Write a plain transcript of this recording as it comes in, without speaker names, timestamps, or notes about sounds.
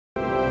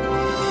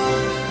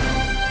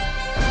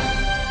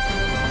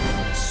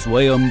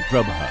Swayam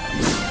Prabha.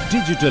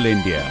 Digital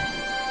India.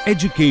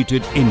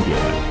 Educated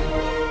India.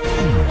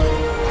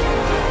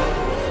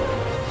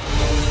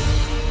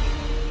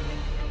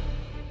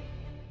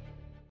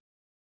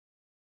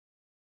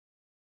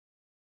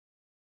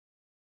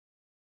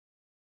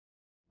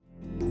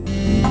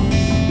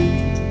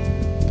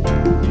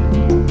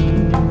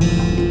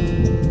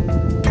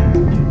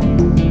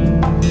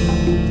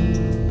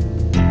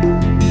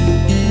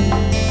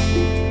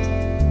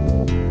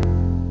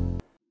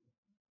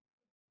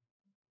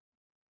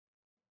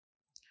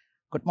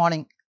 Good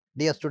morning,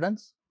 dear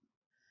students.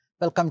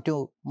 Welcome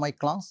to my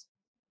class.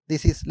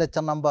 This is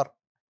lecture number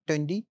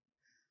 20.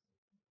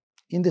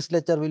 In this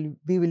lecture,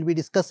 we will be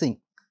discussing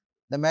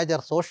the major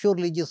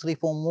socio-religious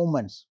reform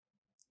movements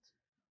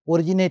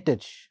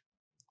originated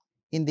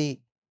in the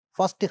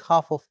first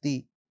half of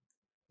the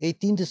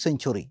 18th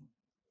century.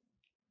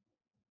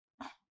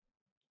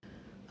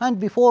 And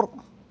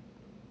before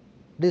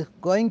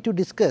going to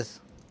discuss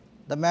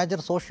the major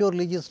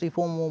socio-religious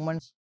reform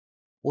movements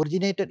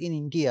originated in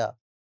India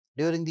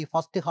during the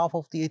first half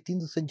of the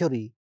 18th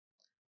century,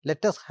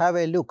 let us have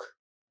a look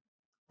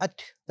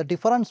at the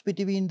difference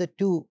between the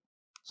two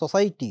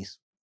societies,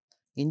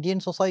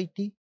 Indian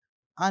society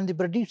and the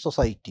British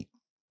society.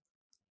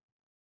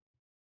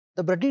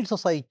 The British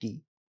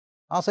society,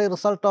 as a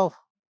result of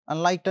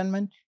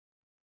Enlightenment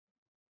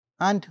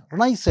and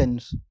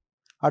Renaissance,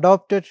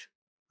 adopted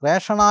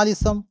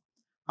rationalism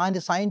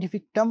and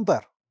scientific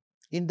temper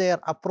in their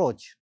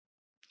approach.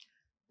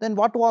 Then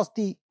what was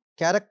the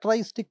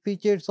characteristic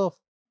features of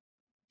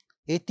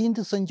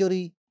 18th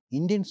century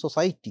Indian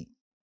society?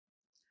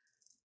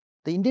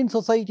 The Indian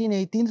society in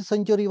 18th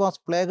century was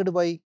plagued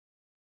by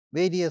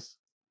various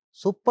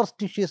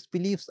superstitious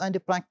beliefs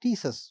and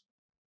practices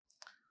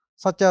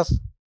such as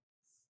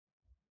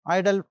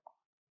idol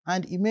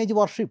and image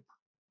worship,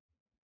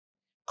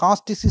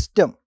 caste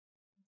system.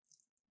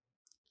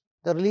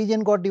 The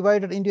religion got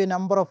divided into a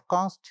number of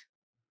caste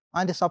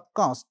and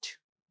subcaste,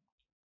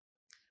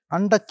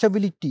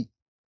 untouchability,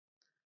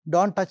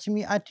 don't touch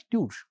me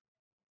attitude.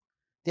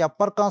 The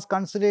upper caste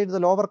considered the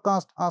lower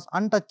caste as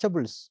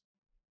untouchables.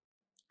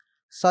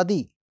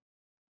 Sati,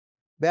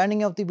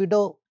 burning of the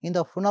widow in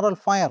the funeral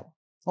fire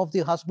of the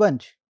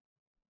husband.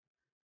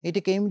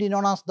 It came to be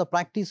known as the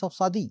practice of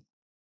sati.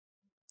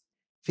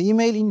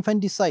 Female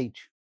infanticide.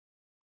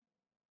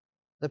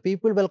 The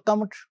people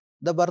welcomed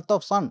the birth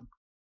of son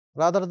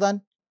rather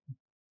than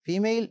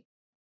female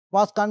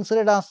was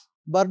considered as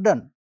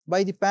burden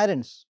by the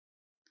parents.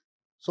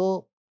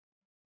 So,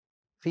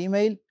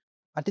 female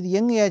at the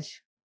young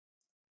age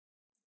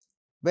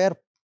were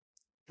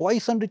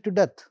poisoned to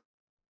death.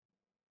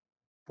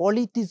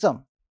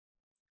 Polytheism.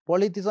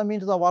 Polytheism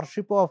means the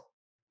worship of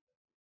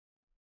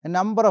a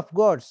number of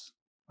gods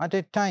at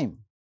a time.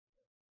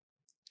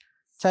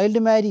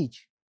 Child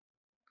marriage.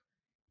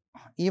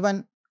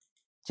 Even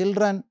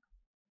children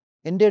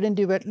entered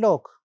into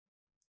wedlock,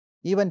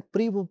 even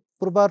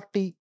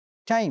pre-puberty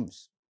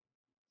times.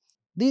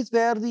 These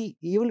were the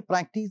evil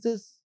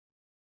practices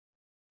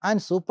and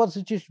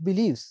superstitious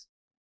beliefs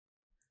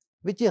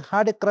which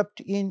had crept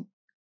in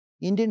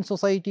Indian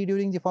society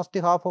during the first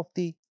half of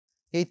the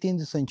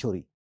 18th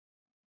century.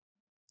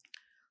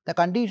 The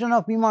condition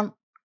of women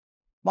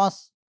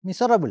was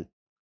miserable.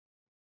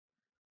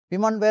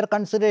 Women were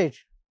considered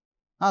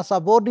as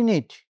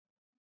subordinate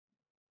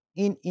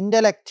in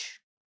intellect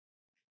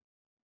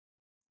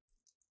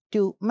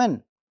to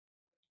men.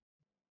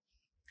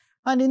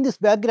 And in this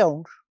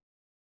background,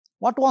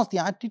 what was the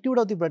attitude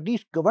of the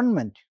British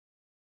government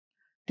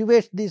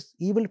towards these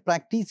evil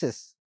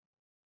practices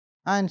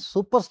and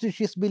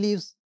superstitious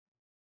beliefs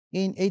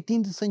in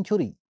 18th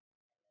century?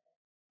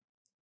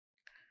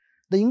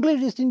 The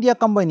English East India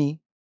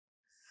Company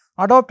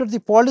adopted the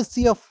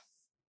policy of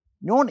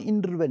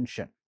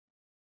non-intervention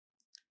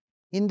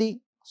in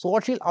the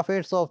social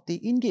affairs of the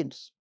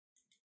Indians.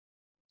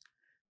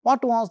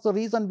 What was the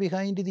reason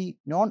behind the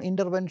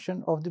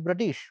non-intervention of the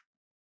British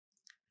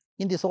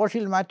in the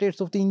social matters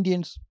of the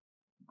Indians?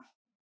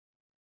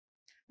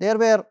 There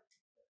were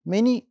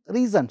many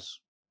reasons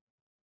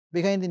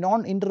behind the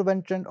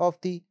non-intervention of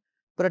the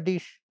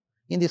British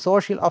in the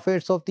social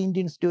affairs of the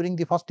Indians during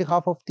the first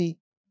half of the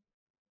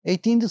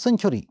 18th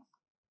century.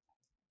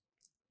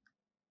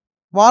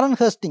 Warren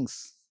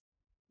Hastings,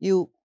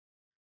 you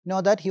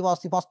know that he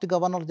was the first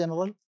Governor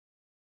General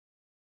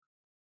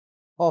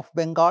of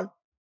Bengal.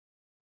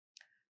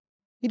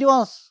 It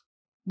was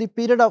the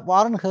period of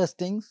Warren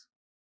Hastings.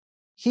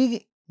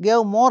 He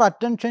gave more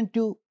attention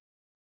to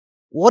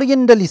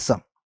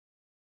Orientalism.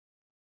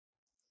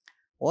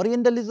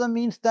 Orientalism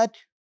means that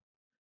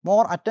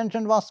more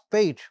attention was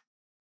paid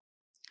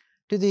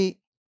to the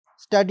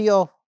study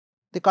of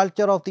the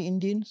culture of the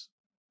Indians,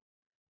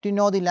 to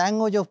know the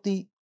language of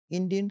the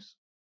Indians,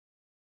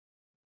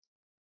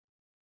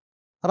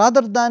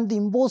 rather than the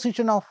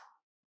imposition of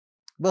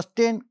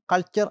Western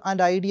culture and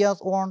ideas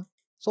on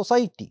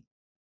society.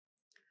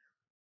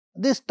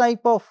 This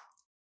type of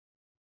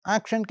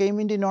action came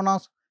into known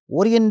as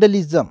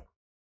Orientalism.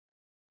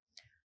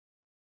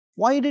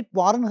 Why did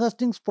Warren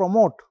Hastings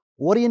promote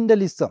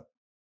Orientalism?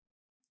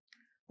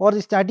 or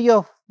the study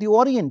of the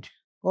Orient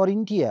or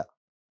India,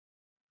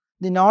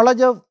 the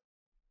knowledge of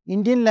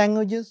Indian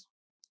languages,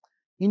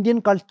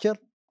 Indian culture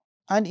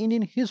and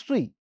Indian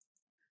history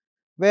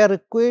were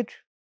required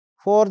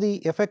for the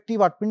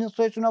effective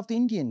administration of the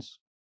Indians.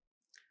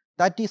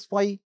 That is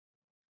why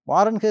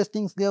Warren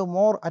Hastings gave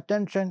more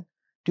attention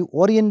to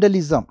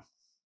Orientalism.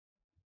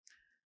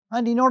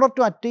 And in order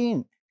to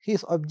attain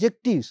his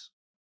objectives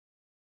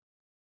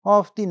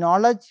of the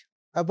knowledge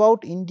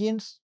about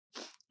Indians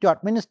to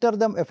administer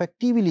them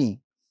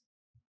effectively,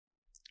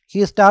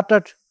 he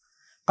started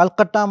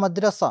Calcutta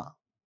Madrasa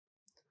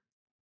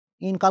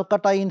in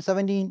Calcutta in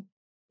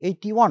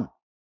 1781.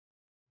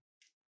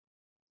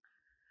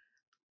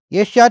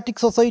 Asiatic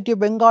Society of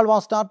Bengal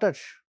was started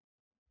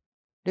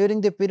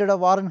during the period of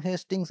Warren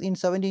Hastings in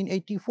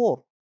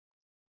 1784.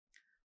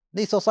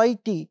 The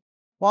society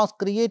was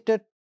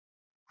created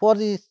for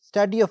the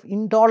study of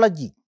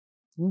Indology,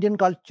 Indian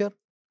culture,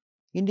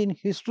 Indian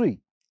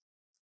history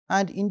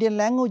and Indian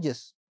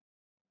languages.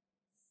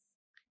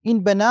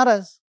 In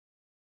Benares,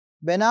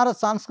 Benares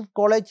Sanskrit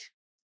College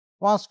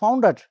was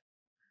founded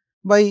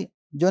by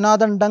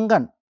Jonathan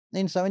Duncan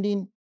in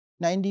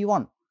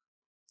 1791.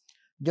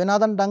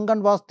 Jonathan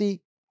Duncan was the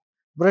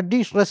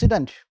British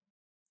resident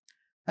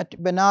at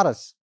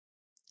Benares,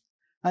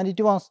 and it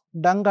was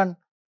Duncan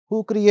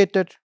who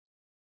created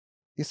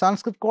the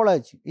Sanskrit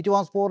College. It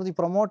was for the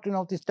promotion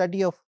of the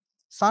study of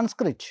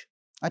Sanskrit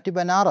at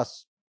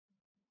Benares.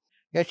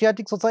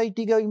 Asiatic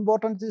Society gave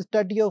importance to the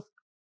study of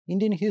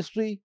Indian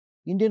history,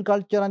 Indian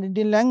culture and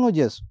Indian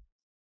languages.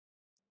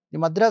 The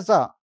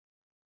Madrasa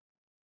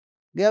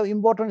gave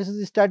importance to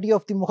the study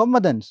of the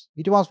Muhammadans.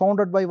 It was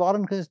founded by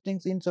Warren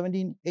Hastings in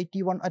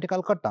 1781 at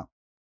Calcutta.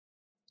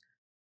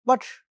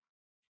 But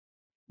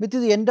with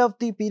the end of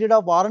the period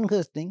of Warren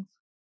Hastings,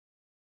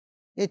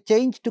 a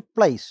change took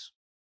place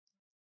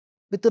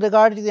with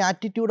regard to the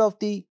attitude of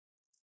the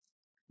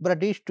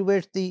British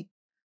towards the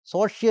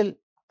social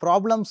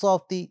problems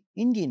of the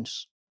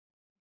Indians.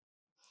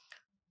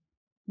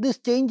 This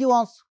change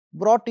was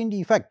brought into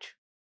effect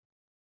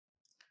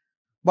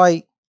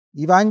by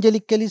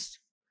evangelicalists,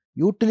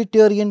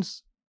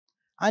 utilitarians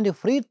and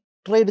free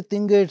trade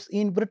thinkers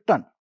in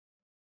Britain.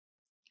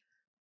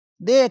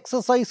 They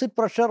exercised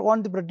pressure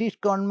on the British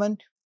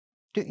government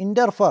to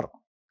interfere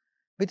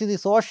with the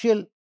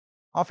social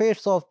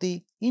affairs of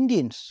the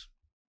Indians.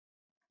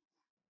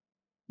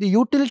 The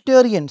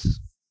utilitarians,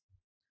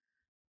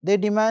 they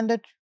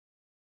demanded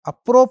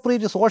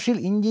appropriate social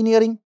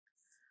engineering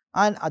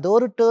and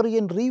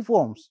authoritarian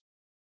reforms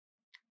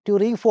to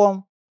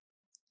reform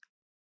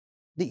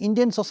the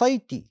Indian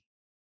society,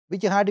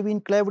 which had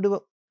been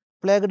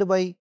plagued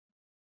by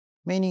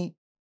many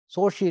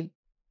social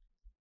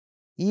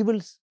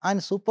evils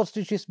and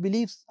superstitious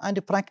beliefs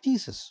and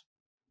practices.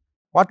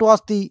 What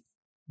was the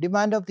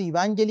demand of the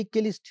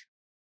evangelicalist?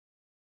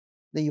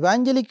 The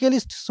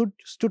evangelicalist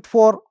stood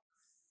for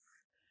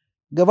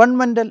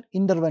governmental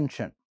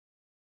intervention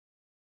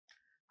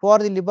for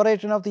the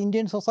liberation of the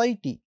Indian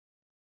society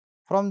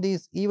from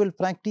these evil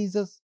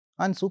practices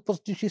and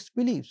superstitious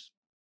beliefs.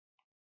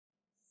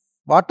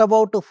 What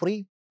about the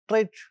free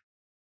trade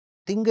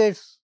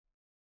thinkers?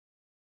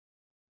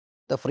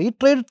 The free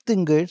trade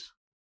thinkers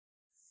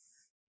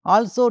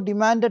also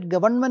demanded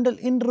governmental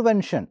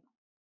intervention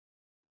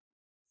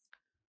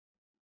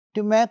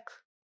to make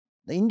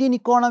the Indian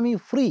economy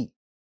free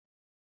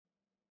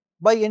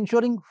by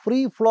ensuring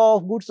free flow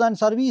of goods and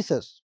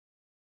services,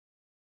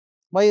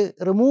 by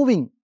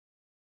removing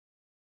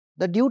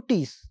the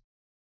duties.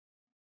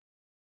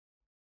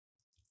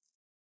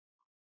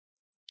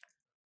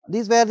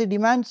 These were the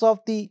demands of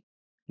the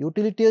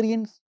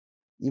utilitarians,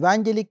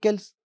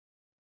 evangelicals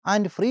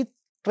and free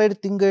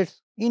trade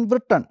thinkers in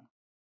Britain.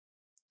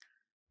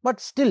 But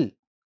still,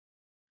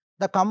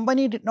 the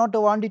company did not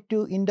want it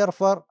to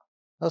interfere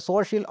the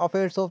social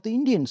affairs of the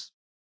Indians,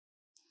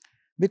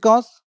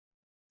 because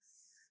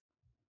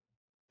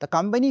the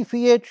company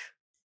feared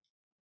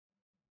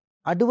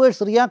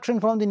adverse reaction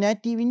from the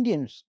native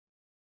Indians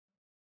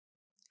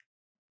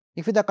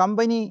if the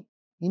company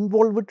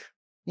involved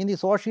in the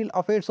social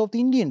affairs of the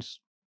Indians.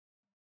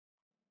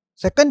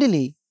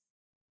 Secondly,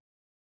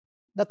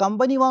 the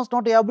company was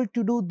not able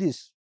to do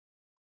this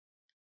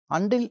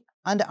until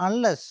and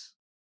unless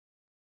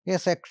a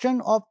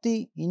section of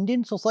the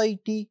Indian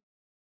society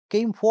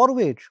came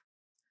forward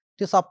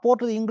to support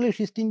the English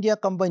East India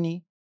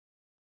Company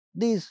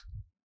these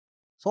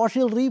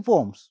social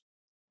reforms.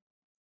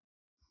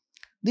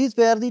 These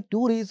were the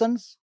two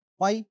reasons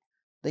why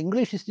the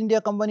English East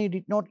India Company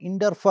did not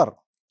interfere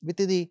with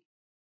the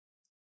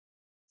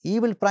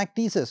evil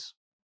practices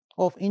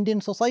of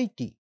Indian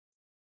society.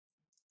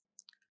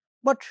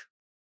 But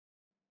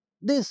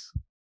this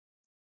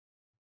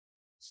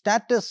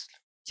status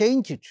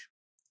changed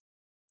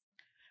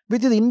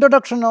with the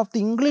introduction of the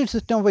English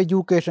system of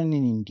education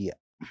in India.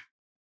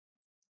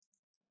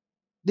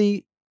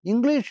 The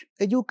English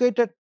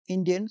educated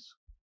Indians,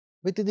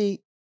 with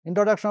the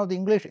introduction of the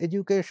English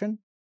education,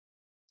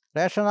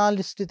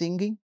 rationalist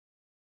thinking,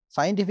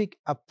 scientific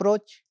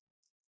approach,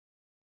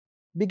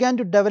 began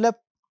to develop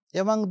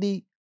among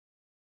the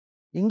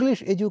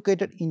English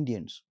educated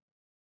Indians.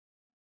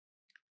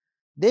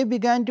 They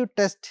began to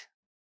test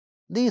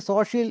the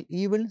social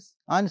evils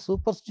and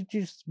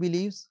superstitious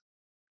beliefs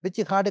which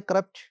had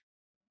crept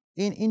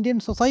in Indian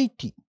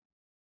society.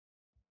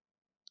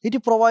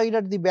 It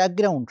provided the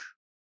background.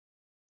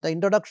 The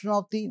introduction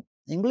of the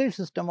English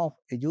system of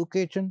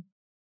education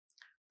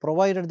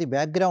provided the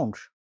background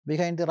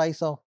behind the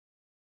rise of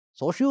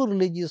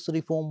socio-religious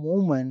reform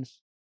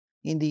movements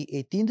in the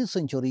 18th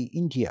century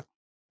India.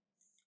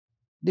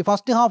 The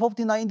first half of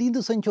the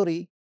 19th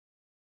century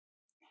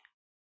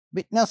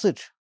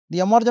witnessed the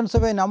emergence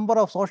of a number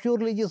of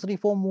socio-religious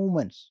reform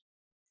movements.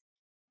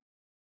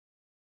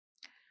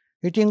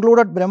 It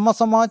included Brahma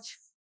Samaj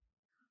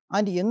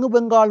and Young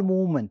Bengal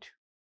movement.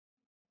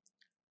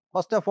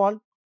 First of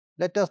all,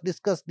 let us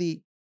discuss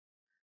the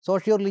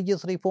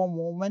socio-religious reform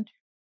movement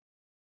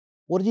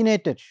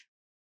originated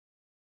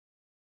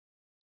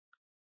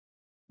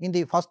in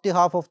the first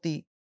half of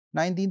the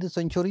 19th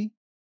century.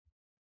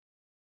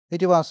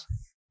 It was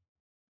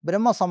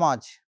Brahma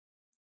Samaj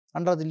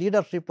under the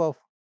leadership of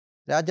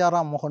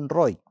Rajaram Mohan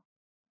Roy.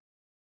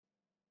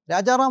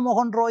 Rajaram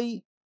Mohan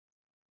Roy,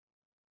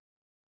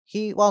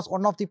 he was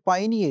one of the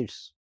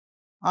pioneers,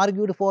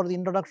 argued for the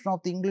introduction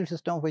of the English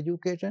system of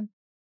education.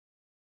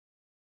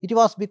 It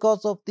was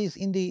because of this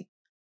in the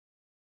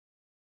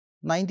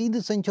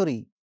 19th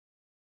century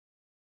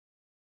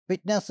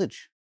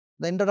witnessed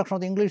the introduction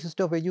of the English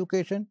system of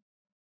education,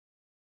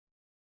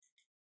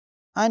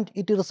 and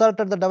it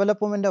resulted the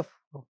development of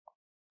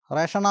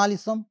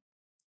rationalism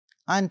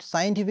and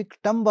scientific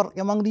temper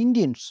among the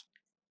Indians.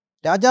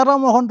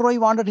 Rajaram Mohan Roy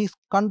wanted his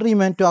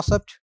countrymen to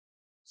accept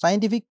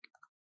scientific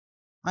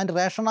and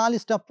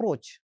rationalist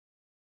approach.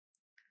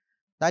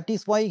 That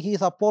is why he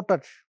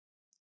supported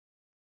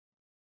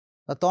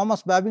the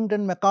Thomas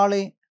Babington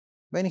Macaulay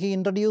when he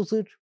introduced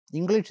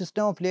English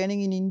system of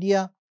learning in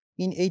India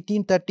in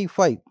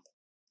 1835.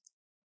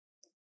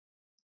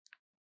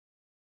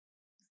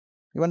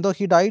 Even though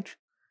he died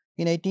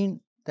in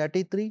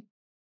 1833,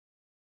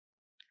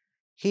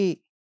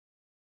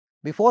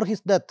 before his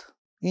death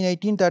in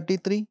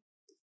 1833,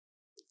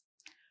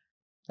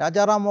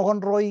 Rajaram Mohan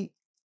Roy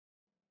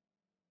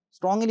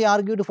strongly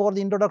argued for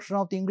the introduction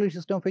of the English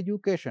system of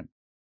education.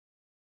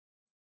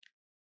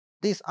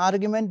 This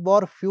argument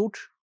bore fruit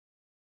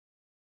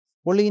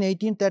only in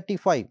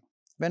 1835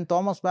 when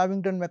Thomas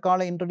Babington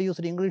Macaulay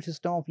introduced the English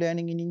system of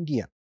learning in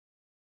India.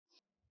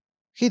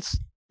 His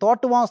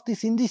thought was the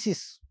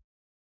synthesis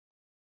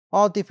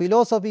of the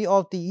philosophy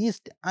of the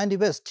East and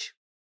West.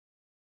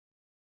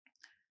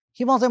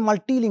 He was a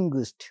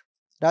multilinguist.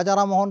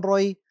 Rajaram Mohan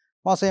Roy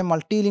was a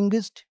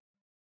multilinguist,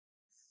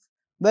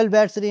 well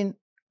versed in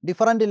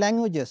different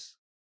languages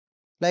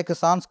like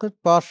Sanskrit,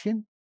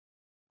 Persian,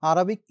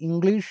 Arabic,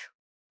 English,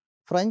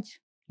 French,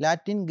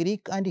 Latin,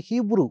 Greek and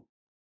Hebrew.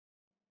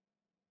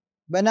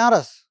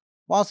 Benares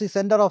was the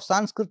center of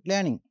Sanskrit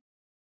learning,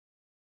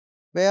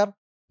 where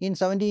in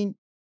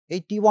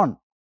 1781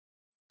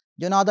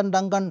 Jonathan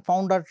Duncan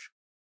founded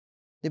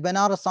the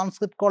Benares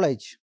Sanskrit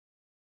College.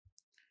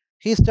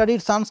 He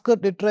studied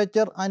Sanskrit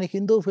literature and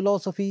Hindu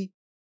philosophy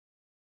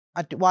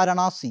at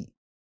Varanasi,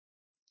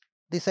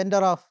 the center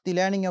of the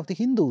learning of the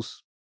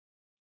Hindus.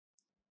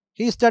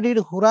 He studied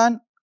Quran,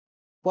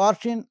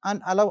 Persian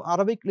and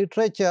Arabic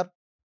literature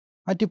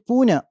at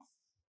Pune.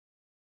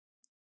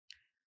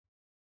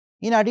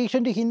 In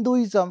addition to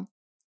Hinduism,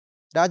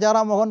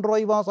 Rajaram Mohan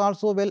Roy was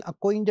also well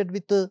acquainted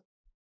with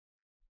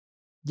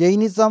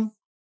Jainism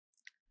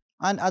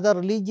and other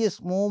religious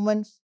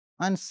movements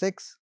and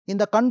sects in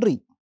the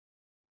country.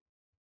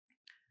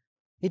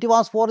 It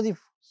was for the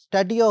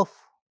study of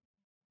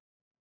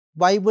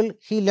Bible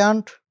he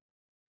learnt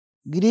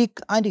Greek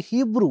and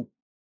Hebrew.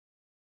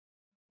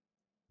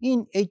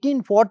 In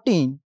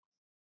 1814,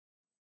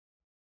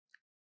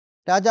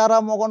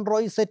 Rajaram Mohan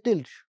Roy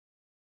settled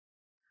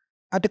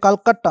at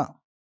Calcutta,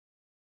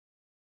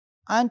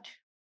 and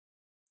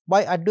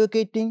by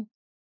advocating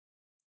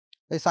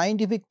a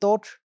scientific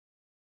thought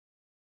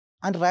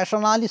and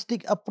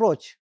rationalistic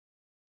approach,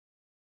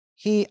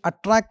 he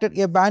attracted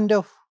a band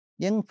of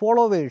young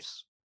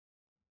followers.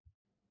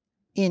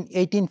 In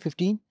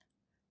 1815,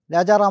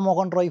 Rajaram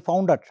Mohan Roy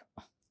founded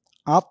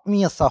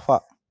Atmiya Sabha.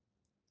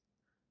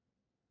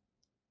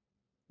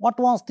 What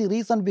was the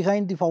reason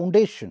behind the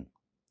foundation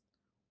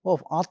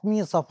of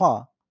Atmiya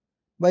Sabha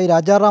by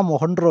Rajaram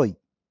Mohan Roy?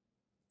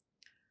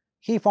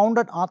 He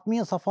founded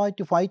Atmiya Sabha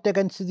to fight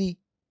against the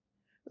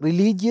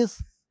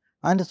religious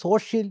and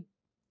social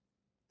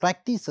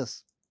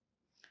practices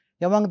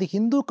among the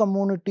Hindu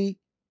community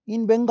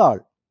in Bengal.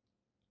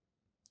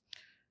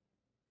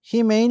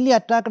 He mainly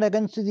attacked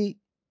against the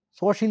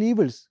social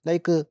evils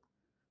like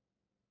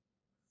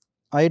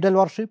idol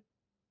worship,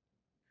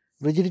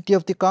 rigidity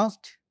of the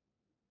caste,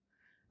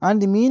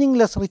 and the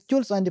meaningless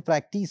rituals and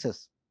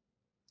practices,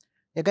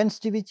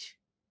 against which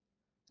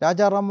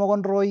Rajaram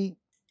Mohan Roy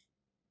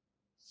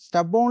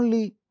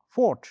stubbornly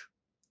fought.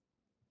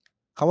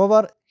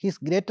 However, his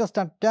greatest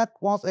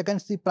attack was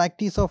against the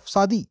practice of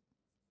sati,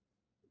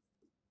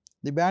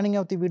 the burning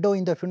of the widow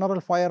in the funeral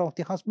fire of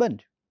the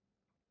husband.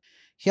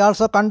 He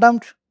also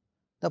condemned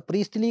the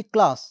priestly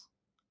class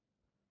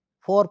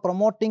for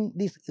promoting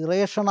these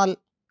irrational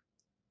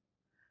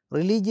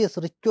religious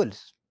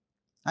rituals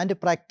and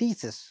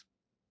practices.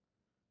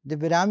 The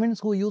Brahmins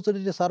who used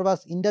it to serve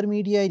as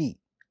intermediary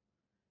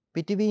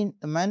between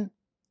the men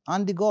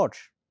and the gods,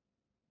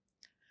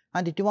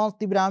 and it was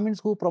the Brahmins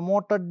who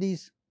promoted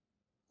these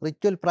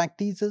ritual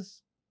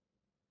practices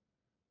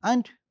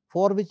and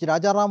for which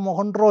Raja Ram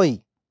Mohan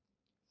Roy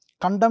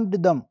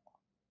condemned them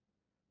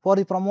for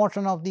the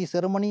promotion of the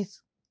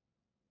ceremonies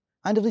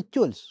and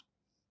rituals.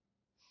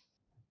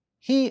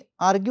 He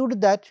argued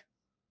that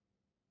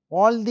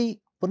all the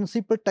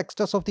principal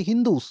texts of the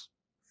Hindus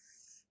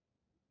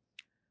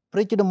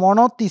preached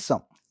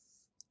monotheism.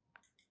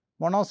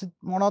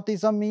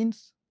 Monotheism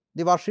means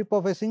the worship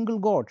of a single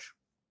god.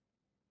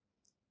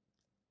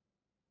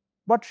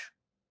 But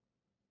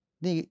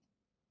the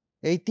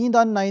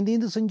 18th and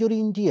 19th century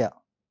India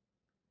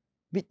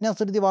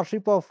witnessed the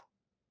worship of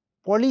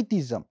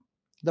polytheism.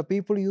 The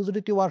people used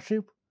it to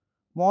worship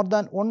more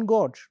than one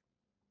god.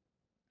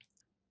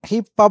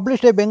 He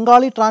published a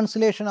Bengali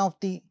translation of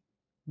the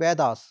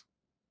Vedas,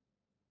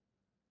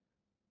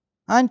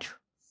 and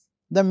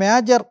the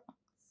major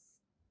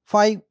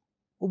 5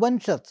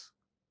 Upanishads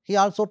he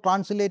also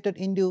translated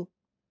into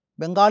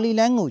Bengali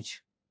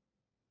language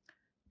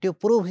to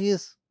prove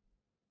his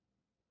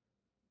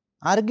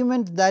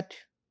argument that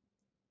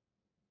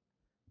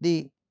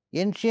the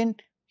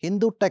ancient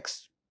Hindu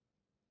texts,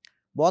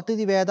 both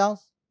the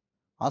Vedas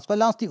as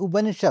well as the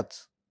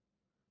Upanishads,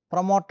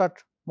 promoted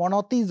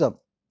monotheism,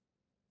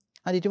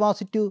 and it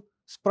was to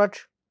spread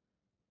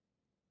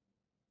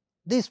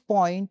this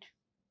point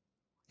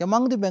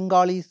among the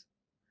Bengalis.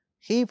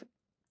 He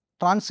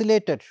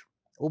translated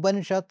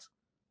Upanishads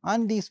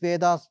and these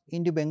Vedas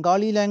into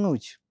Bengali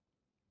language.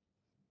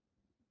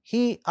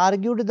 He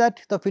argued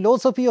that the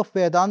philosophy of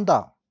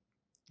Vedanta,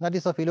 that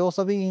is a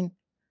philosophy in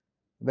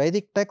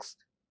Vedic text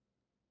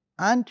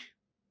and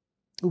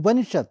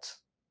Upanishads,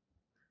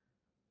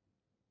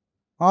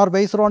 are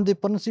based on the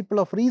principle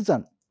of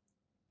reason.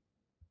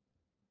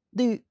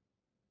 The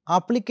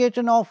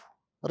application of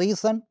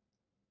reason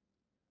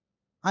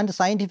and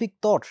scientific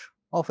thought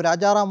of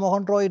Rajaram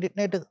Mohan Roy did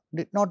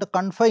not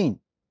confine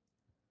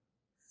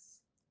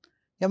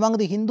among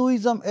the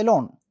Hinduism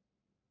alone.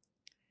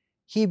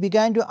 He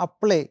began to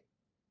apply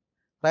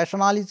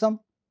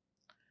rationalism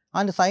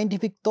and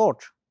scientific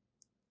thought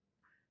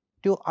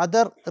to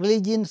other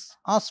religions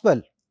as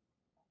well.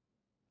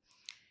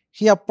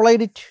 He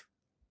applied it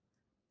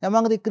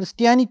among the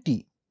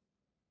Christianity.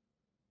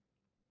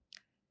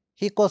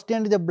 He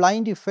questioned the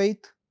blind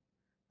faith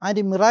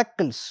and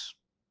miracles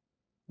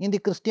in the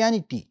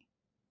Christianity.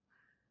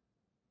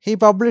 He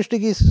published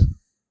his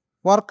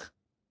work,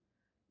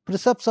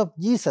 Precepts of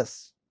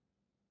Jesus.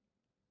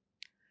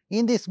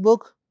 In this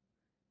book,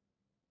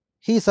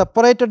 he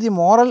separated the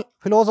moral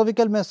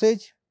philosophical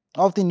message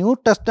of the New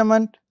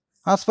Testament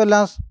as well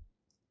as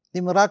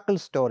the miracle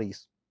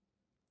stories.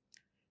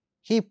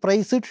 He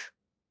praised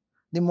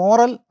the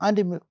moral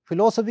and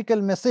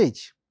philosophical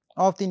message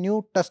of the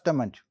New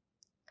Testament,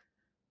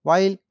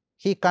 while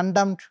he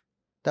condemned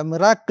the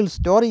miracle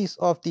stories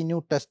of the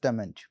New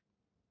Testament.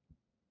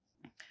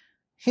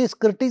 His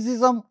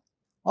criticism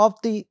of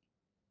the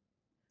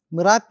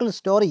miracle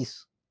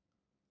stories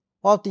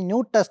of the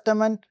New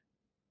Testament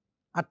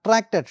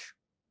attracted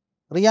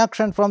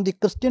reaction from the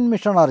Christian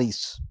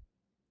missionaries,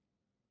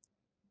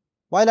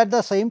 while at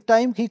the same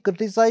time he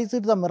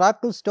criticized the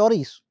miracle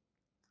stories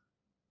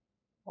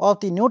of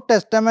the New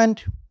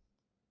Testament.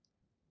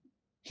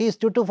 He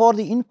stood for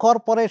the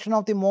incorporation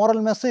of the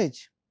moral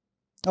message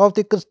of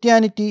the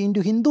Christianity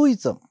into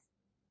Hinduism.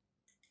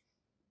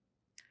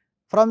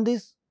 From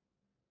this,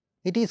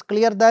 it is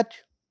clear that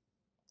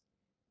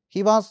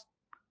he was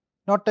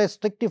not a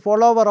strict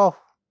follower of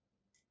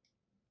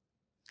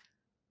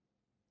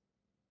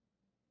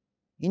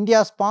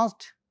India's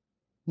past,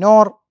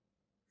 nor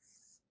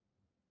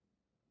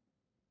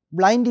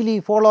blindly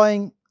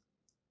following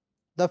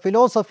the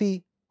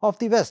philosophy of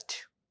the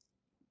West.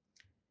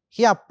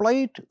 He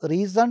applied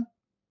reason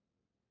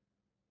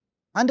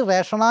and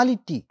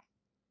rationality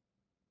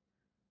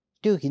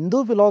to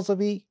Hindu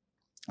philosophy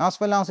as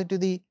well as to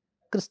the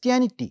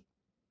Christianity,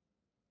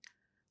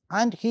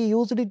 and he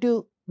used it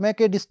to make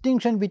a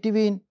distinction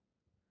between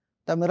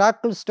the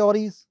miracle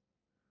stories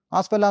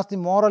as well as the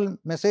moral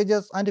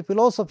messages and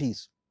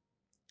philosophies,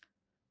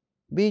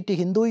 be it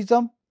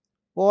Hinduism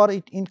or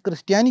in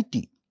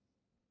Christianity.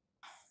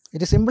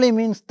 It simply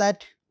means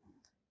that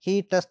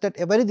he tested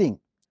everything.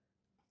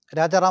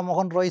 Rajaram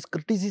Mohan Roy's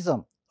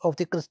criticism of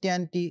the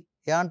Christianity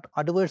earned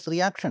adverse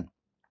reaction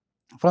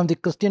from the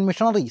Christian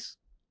missionaries.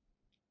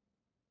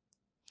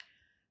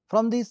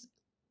 From this,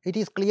 it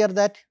is clear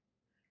that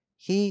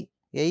he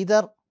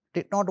either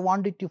did not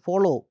want it to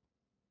follow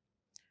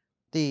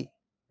the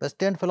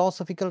Western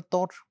philosophical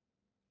thought,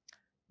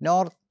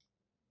 nor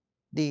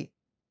the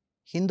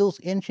Hindus'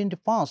 ancient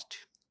past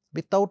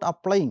without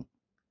applying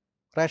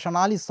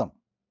rationalism.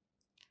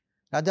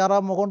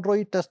 Rajaram Mohan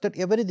Roy tested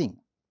everything.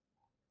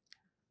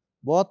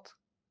 Both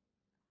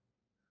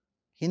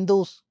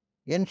Hindus'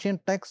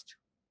 ancient text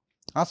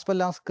as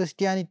well as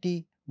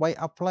Christianity by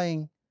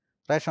applying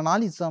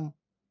rationalism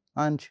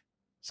and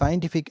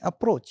scientific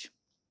approach.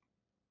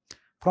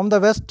 From the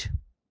West,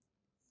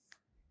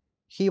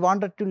 he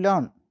wanted to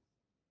learn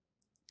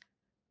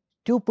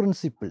two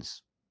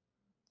principles.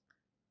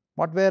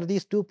 What were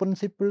these two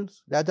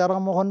principles?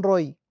 Rajaram Mohan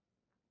Roy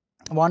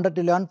wanted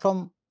to learn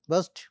from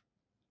West.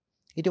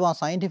 It was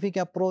scientific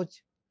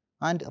approach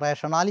and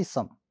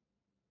rationalism.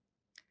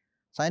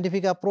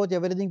 Scientific approach,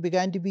 everything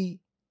began to be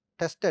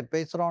tested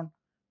based on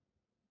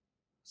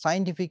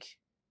scientific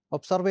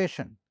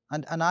observation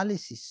and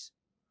analysis.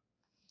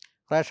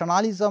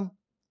 Rationalism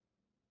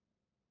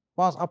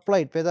was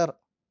applied whether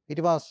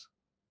it was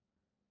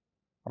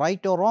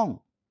right or wrong.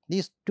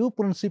 These two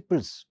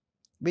principles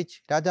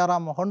which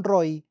Rajaram Mohan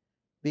Roy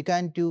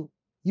began to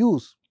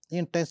use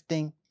in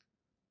testing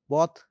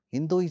both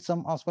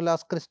Hinduism as well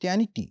as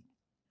Christianity.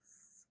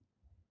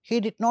 He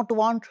did not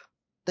want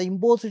the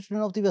imposition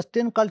of the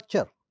Western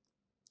culture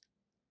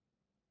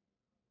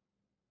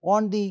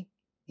on the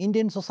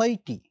Indian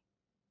society,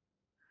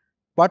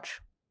 but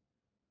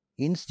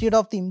instead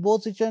of the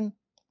imposition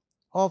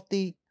of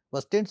the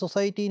Western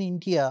society in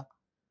India,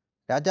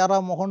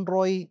 Rajaram Mohan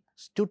Roy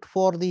stood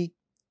for the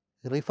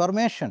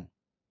reformation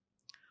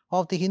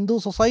of the Hindu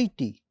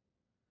society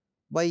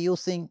by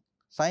using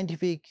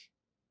scientific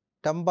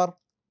temper,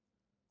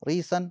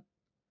 reason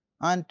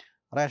and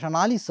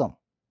rationalism.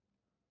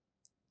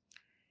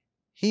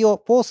 He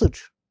opposed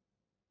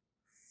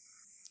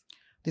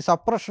the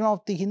suppression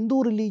of the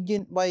Hindu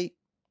religion by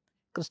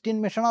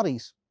Christian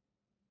missionaries.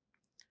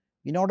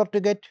 In order to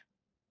get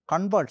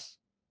converts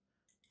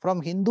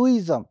from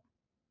Hinduism,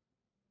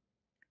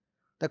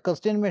 the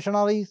Christian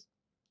missionaries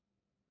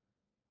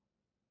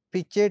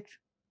pictured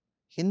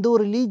Hindu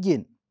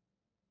religion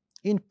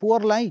in poor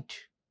light,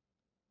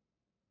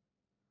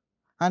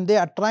 and they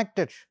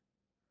attracted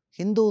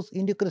Hindus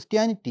into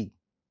Christianity,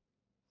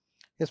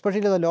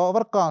 especially the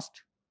lower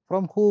caste,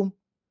 from whom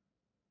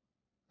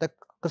the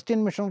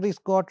Christian missionaries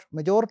got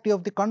majority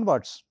of the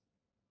converts.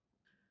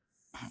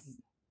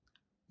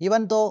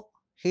 Even though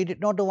he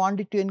did not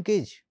want to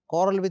engage,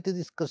 quarrel with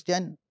these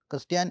Christian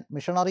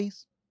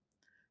missionaries,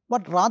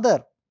 but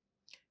rather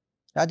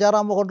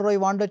Rajaram Mohan Roy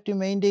wanted to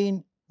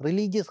maintain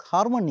religious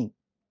harmony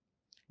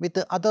with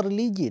the other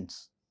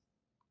religions.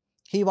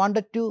 He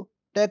wanted to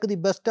take the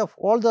best of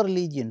all the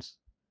religions,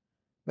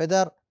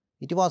 whether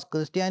it was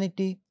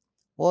Christianity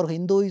or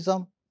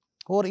Hinduism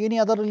or any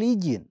other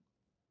religion.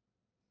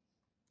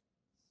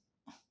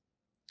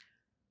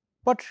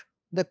 But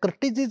the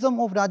criticism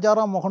of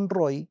Rajaram Mohan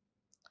Roy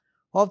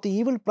of the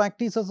evil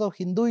practices of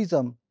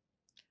Hinduism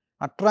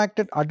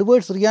attracted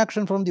adverse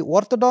reaction from the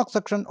orthodox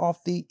section of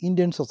the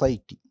Indian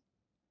society.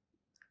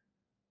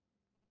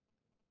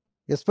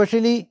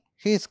 Especially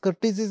his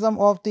criticism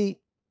of the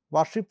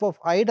worship of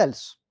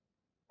idols,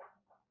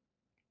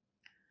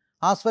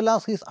 as well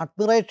as his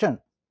admiration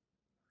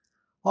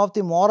of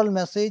the moral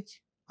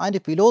message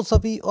and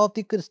philosophy of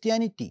the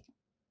Christianity.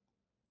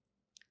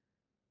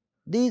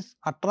 These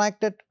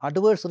attracted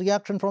adverse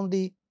reaction from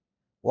the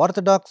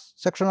orthodox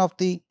section of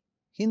the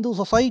Hindu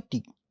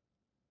society.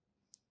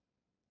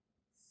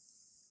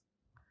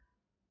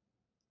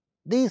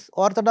 This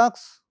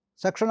orthodox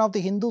section of the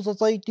Hindu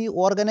society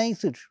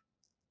organized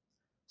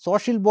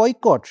social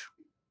boycott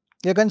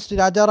against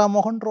Rajaram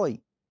Mohan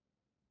Roy.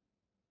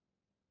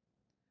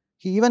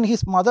 Even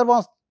his mother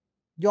was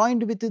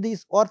joined with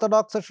this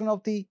orthodox section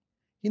of the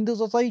Hindu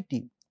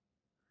society.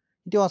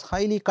 It was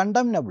highly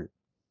condemnable.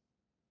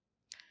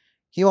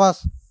 He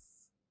was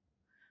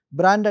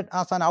branded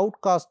as an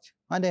outcast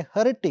and a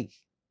heretic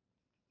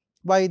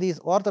by these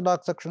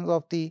orthodox sections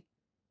of the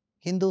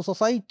Hindu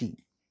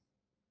society.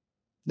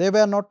 They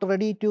were not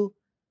ready to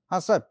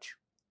accept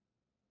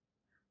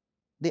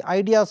the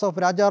ideas of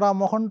Rajaram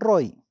Mohan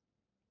Roy,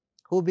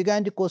 who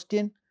began to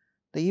question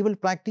the evil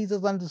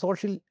practices and the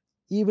social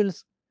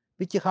evils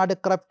which had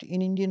crept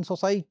in Indian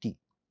society.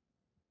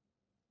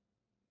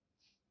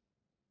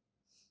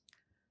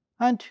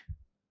 And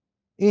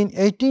in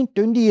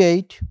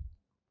 1828,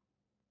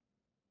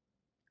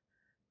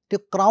 to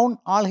crown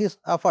all his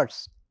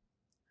efforts,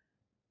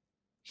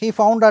 he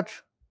founded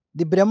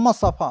the Brahma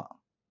Sabha.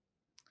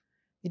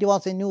 It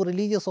was a new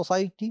religious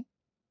society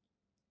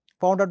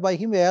founded by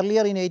him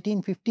earlier in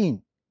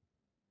 1815.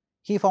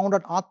 He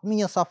founded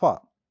Atmiya Sabha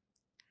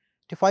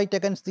to fight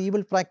against the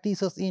evil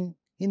practices in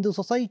Hindu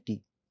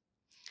society.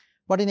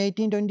 But in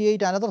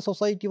 1828, another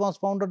society was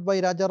founded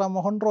by Rajaram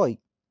Mohan Roy.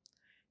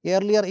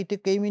 Earlier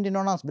it came into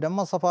known as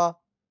Brahma Sabha,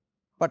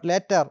 but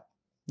later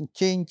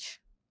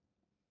change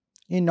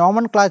in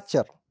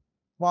nomenclature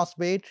was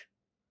made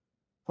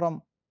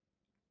from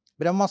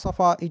Brahma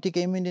Sabha, it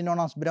came into known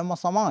as Brahma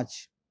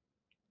Samaj.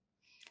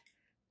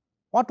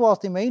 What was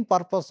the main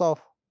purpose of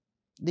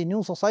the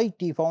new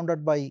society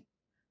founded by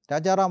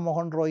Rajaram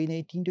Mohan Roy in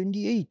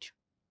 1828?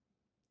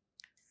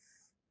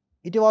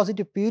 It was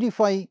to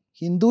purify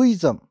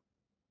Hinduism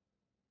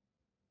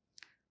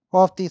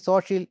of the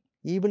social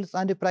evils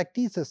and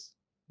practices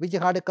which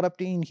had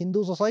corrupted in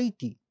Hindu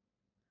society,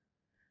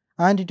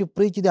 and to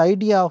preach the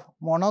idea of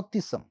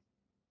monotheism.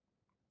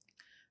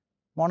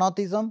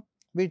 Monotheism,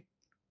 which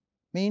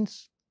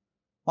means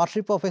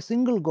worship of a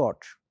single God,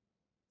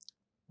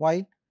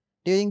 while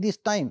during this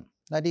time,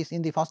 that is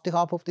in the first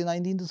half of the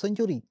 19th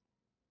century,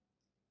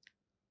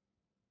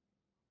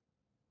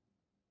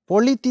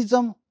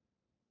 polytheism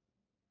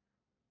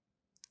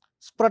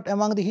spread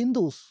among the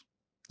Hindus,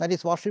 that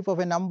is worship of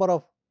a number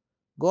of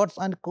gods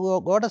and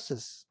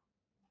goddesses.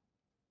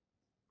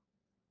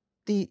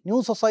 The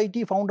new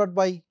society founded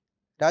by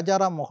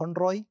Rajaram Mohan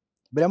Roy,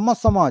 Brahma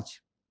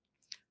Samaj,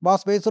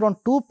 was based on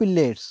two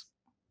pillars.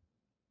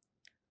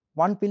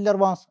 One pillar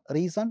was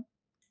reason.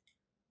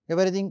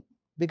 Everything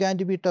began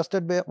to be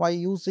tested by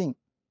using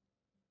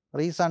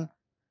reason.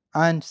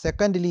 And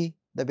secondly,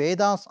 the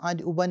Vedas and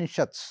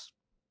Upanishads.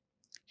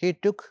 He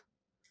took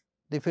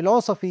the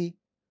philosophy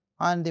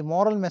and the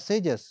moral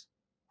messages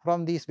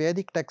from these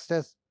Vedic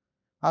texts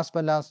as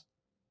well as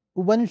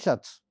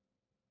Upanishads.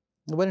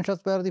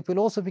 Upanishads were the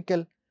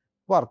philosophical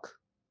work.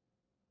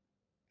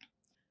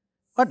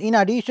 But in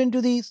addition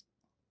to these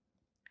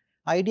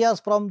ideas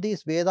from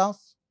these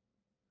Vedas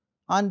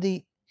and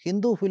the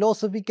Hindu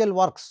philosophical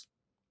works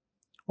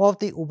of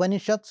the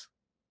Upanishads,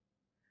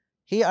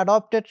 he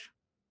adopted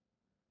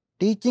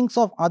teachings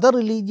of other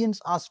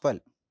religions as well.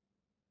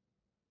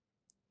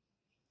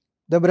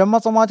 The Brahma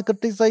Samaj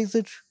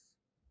criticized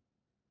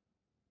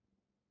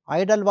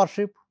idol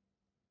worship,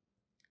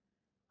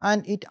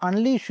 and it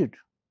unleashed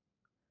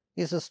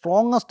its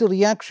strongest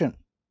reaction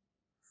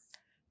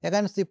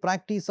against the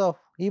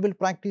evil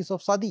practice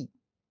of sati,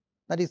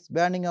 that is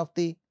burning of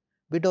the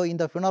widow in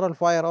the funeral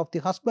fire of the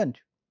husband.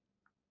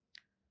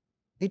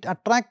 It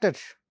attracted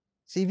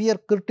severe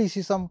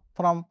criticism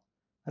from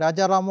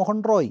Rajaram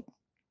Mohan Roy.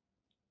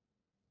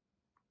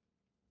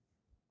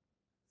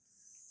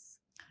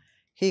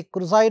 He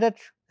crusaded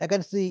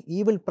against the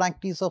evil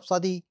practice of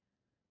sati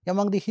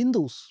among the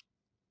Hindus.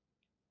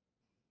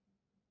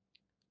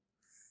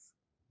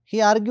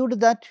 He argued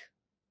that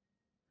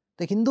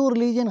the Hindu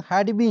religion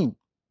had been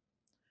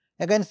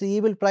against the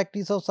evil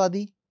practice of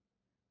sati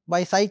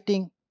by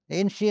citing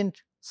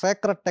ancient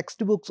sacred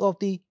textbooks of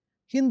the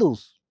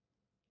Hindus.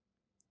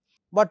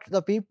 But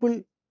the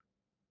people,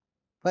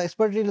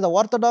 especially the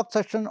orthodox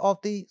section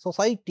of the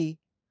society,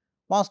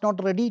 was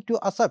not ready to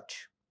accept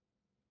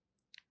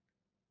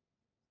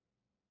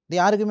the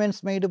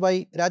arguments made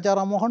by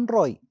Rajaram Mohan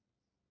Roy.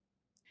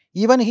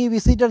 Even he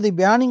visited the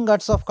burning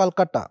ghats of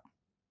Calcutta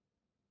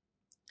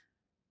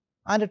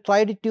and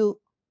tried to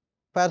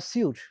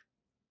pursue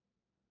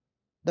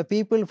the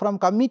people from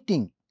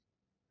committing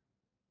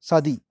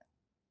sati.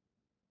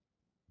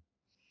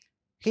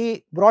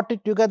 He brought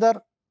it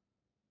together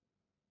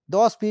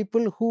those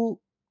people who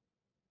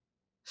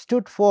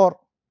stood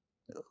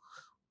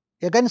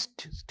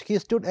against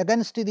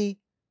the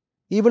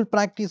evil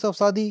practice of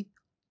sati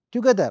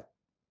together.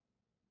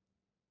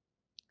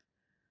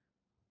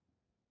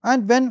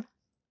 And when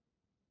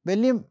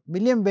William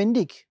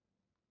Bentinck,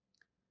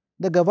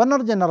 the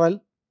Governor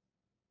General,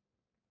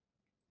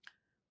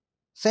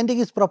 sent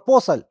his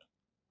proposal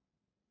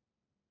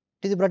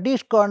to the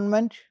British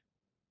government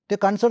to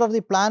consider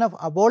the plan of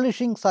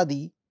abolishing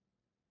sati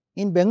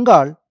in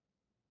Bengal,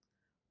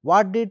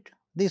 what did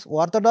these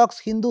orthodox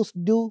Hindus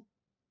do?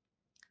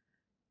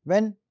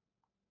 When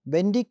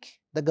Bentinck,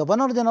 the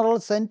Governor General,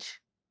 sent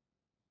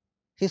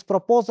his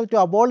proposal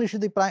to abolish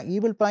the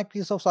evil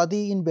practice of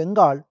sati in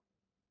Bengal,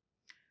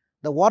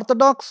 the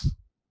orthodox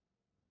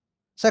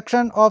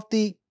section of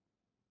the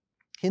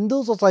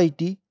Hindu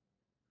society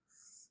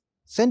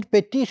sent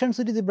petitions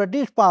to the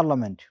British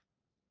Parliament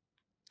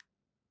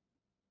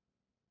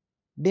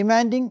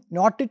demanding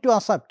not to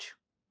accept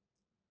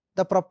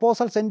the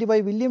proposal sent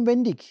by William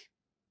Bentinck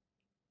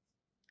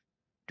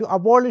to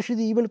abolish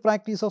the evil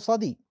practice of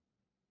sati.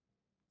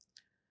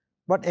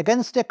 But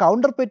against a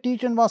counter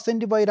petition was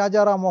sent by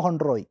Rajaram Mohan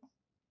Roy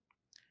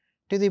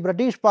to the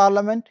British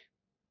Parliament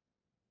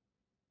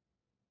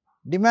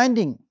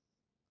demanding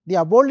the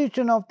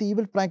abolition of the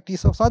evil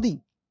practice of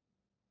sati.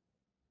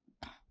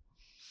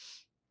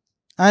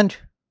 And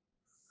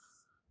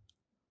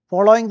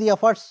following the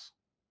efforts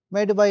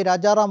made by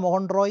Rajaram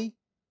Mohan Roy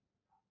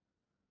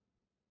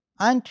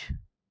and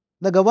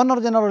the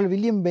Governor General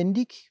William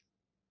Bentinck,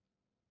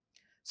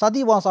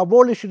 sati was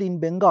abolished in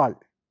Bengal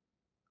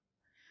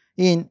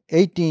in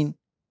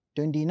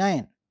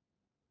 1829.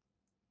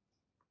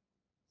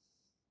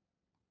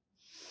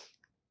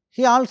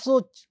 He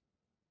also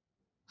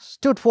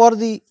stood for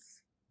the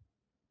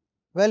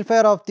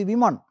welfare of the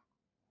women.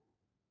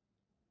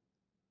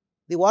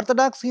 The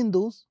Orthodox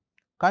Hindus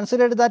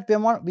considered that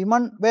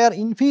women were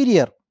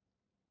inferior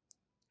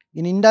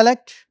in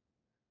intellect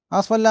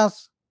as well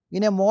as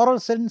in a moral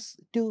sense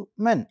to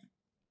men.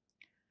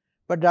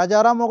 But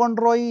Rajaram Mohan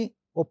Roy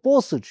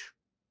opposed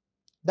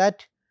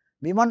that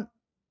women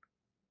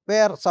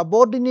were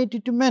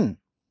subordinated to men.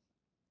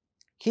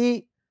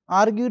 He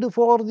argued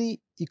for the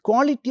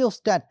equality of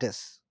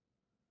status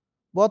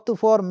both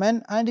for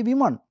men and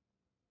women.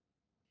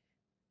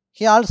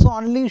 He also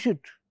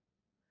unleashed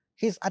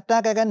his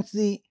attack against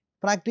the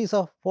practice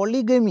of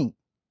polygamy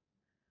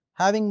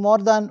having more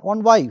than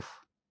one wife.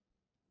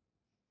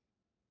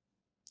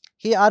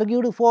 He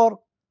argued for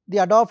the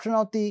adoption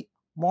of the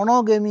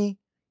monogamy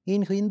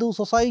in Hindu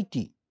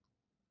society.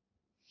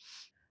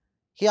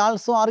 He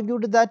also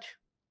argued that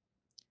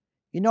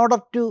in order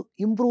to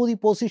improve the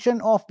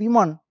position of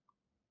women,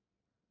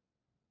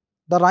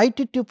 the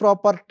right to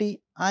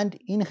property and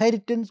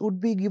inheritance would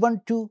be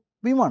given to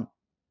women.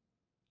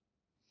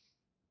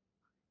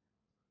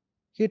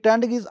 He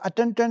turned his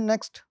attention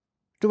next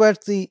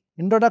towards the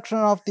introduction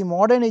of the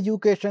modern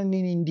education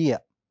in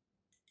India.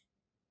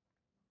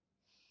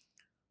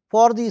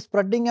 For the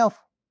spreading of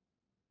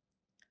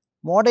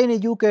modern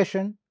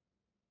education,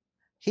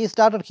 he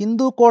started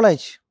Hindu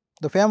College,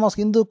 the famous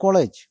Hindu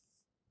College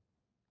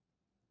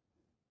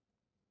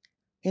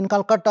in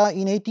Calcutta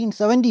in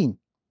 1817,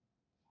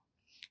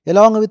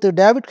 along with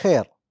David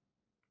Hare.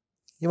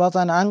 He was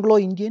an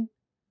Anglo-Indian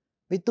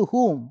with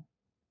whom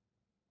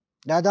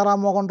Rajaram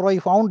Mohan Roy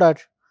founded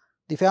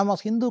the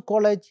famous Hindu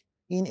College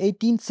in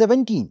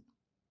 1817.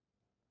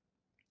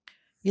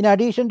 In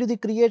addition to the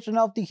creation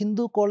of the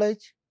Hindu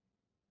College,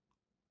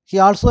 he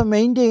also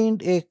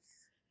maintained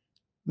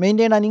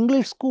an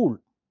English school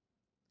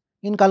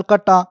in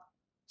Calcutta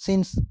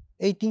since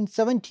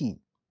 1817.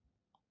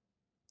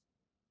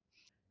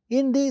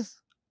 In these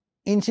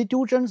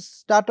institutions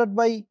started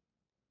by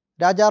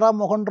Rajaram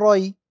Mohan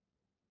Roy,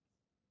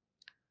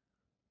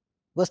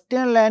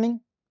 Western learning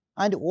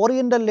and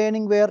Oriental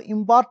learning were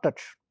imparted.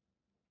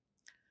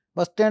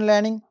 Western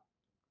learning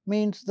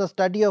means the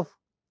study of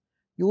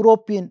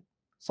European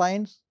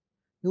science,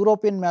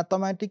 European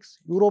mathematics,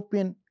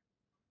 European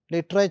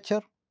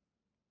literature,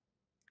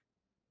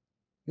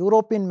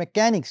 European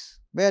mechanics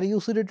were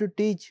used to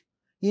teach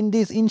in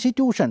these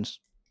institutions.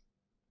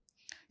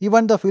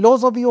 Even the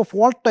philosophy of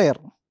Voltaire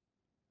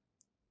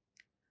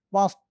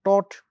was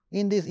taught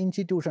in these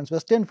institutions.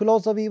 Western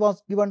philosophy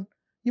was given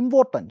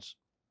importance.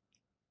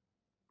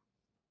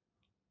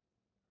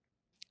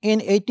 In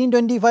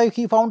 1825,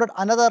 he founded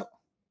another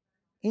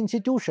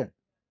institution,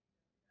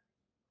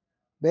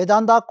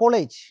 Vedanta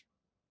College.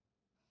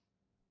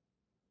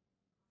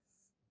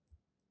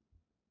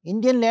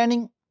 Indian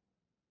learning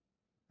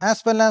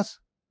as well as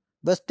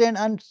Western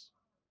and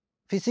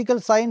physical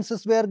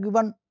sciences were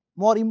given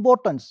more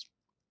importance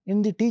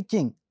in the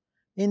teaching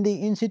in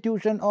the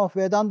institution of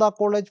Vedanta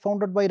College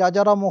founded by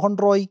Rajaram Mohan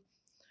Roy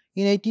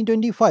in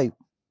 1825.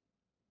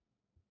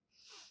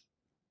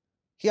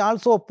 He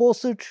also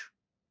opposed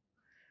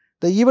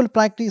the evil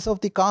practice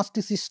of the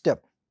caste system.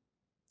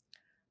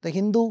 The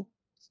Hindu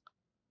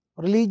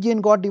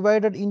religion got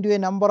divided into a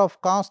number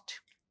of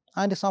castes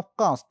and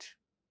subcastes.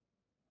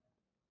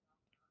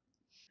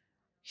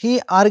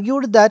 He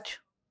argued that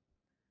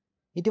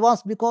it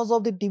was because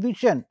of the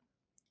division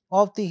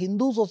of the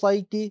Hindu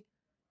society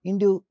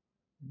into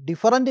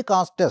different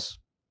castes.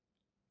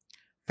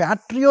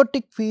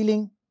 Patriotic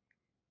feeling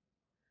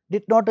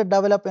did not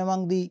develop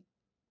among the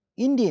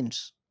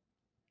Indians.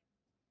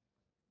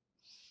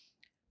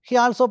 He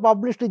also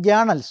published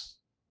journals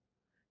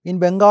in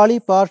Bengali,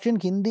 Persian,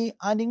 Hindi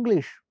and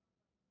English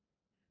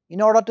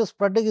in order to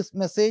spread his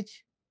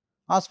message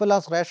as well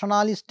as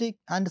rationalistic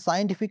and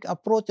scientific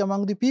approach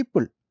among the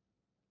people.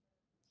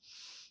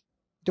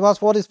 It was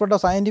for the spread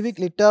of scientific,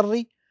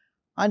 literary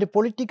and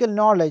political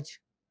knowledge.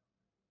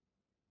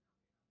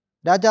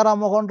 Rajaram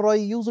Mohan Roy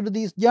used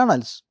these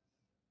journals.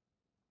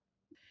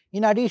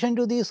 In addition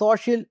to the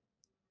social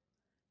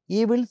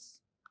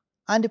evils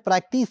and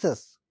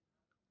practices,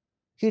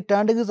 he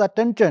turned his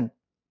attention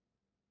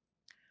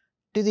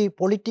to the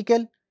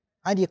political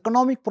and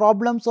economic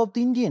problems of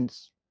the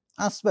Indians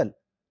as well.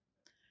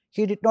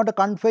 He did not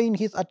confine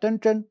his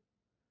attention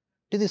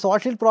to the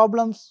social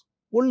problems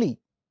only.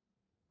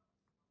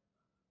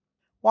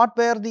 What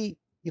were the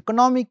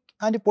economic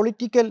and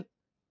political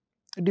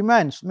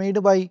demands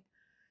made by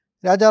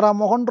Rajaram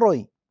Mohan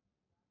Roy?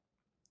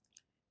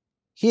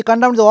 He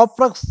condemned the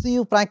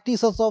oppressive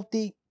practices of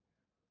the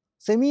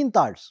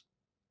Zemindars.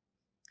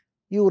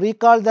 You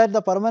recall that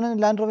the permanent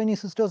land revenue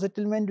system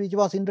settlement which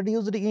was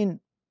introduced in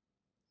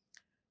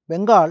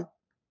Bengal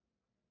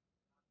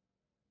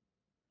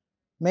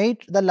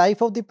made the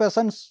life of the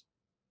peasants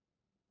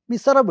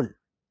miserable.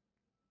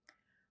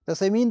 The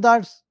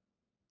Zemindars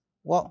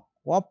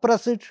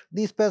oppressed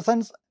these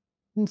peasants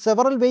in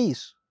several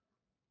ways.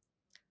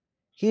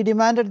 He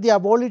demanded the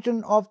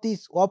abolition of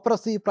these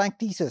oppressive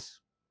practices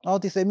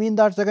of the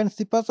Zemindars against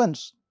the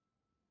peasants.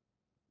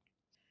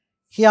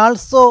 He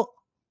also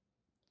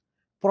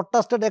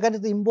protested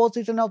against the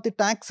imposition of the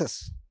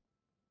taxes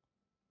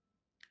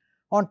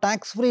on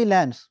tax-free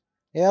lands.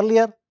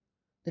 Earlier,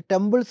 the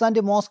temples and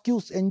the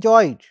mosques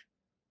enjoyed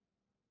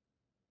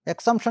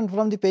exemption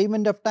from the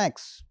payment of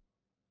tax.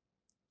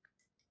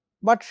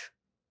 But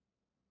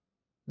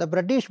the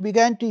British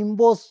began to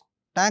impose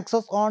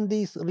taxes on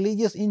these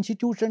religious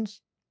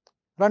institutions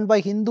run by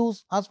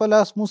Hindus as well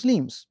as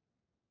Muslims.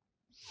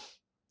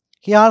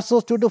 He also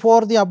stood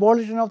for the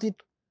abolition of the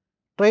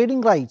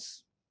trading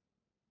rights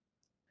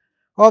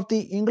of the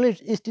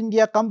English East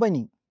India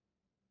Company,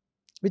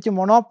 which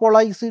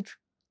monopolized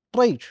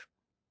trade.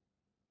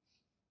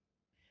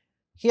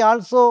 He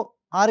also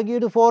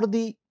argued for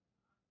the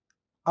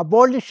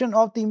abolition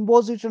of the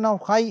imposition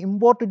of high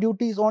import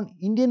duties on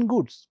Indian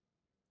goods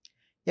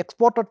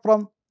exported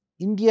from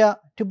India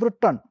to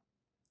Britain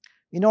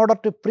in order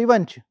to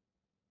prevent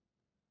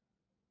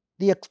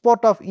the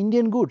export of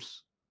Indian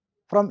goods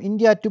from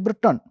India to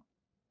Britain.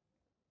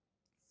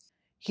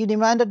 He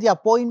demanded the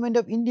appointment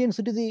of Indians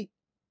to the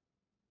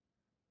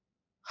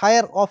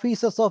higher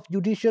offices of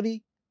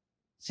judiciary,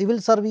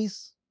 civil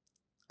service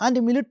and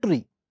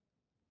military.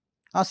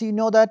 As you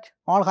know that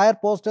all higher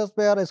posts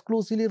were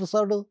exclusively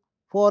reserved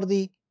for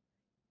the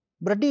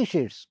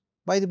Britishers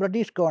by the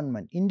British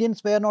government.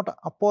 Indians were not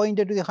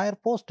appointed to the higher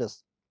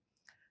posts.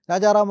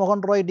 Rajaram Mohan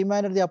Roy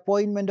demanded the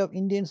appointment of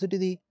Indians to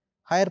the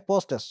higher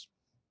posts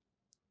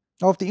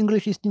of the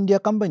English East India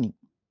Company.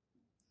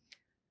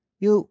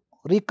 You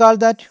recall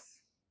that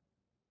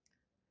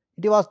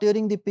it was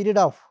during the period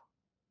of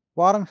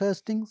Warren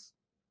Hastings,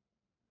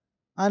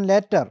 and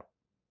later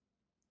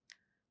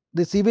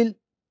the civil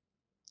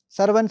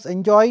servants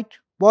enjoyed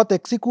both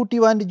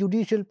executive and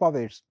judicial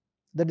powers.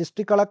 The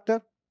district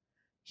collector,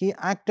 he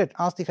acted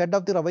as the head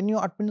of the revenue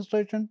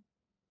administration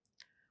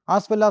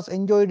as well as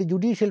enjoyed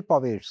judicial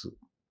powers.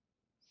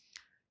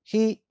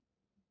 He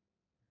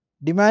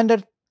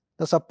demanded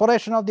the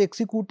separation of the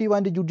executive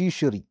and the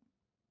judiciary,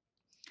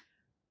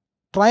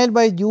 trial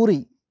by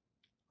jury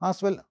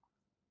as well,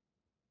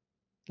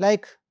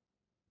 like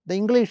the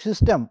English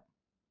system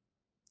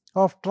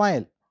of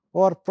trial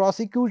or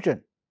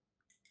prosecution,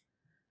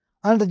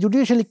 and the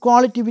judicial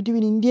equality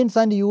between Indians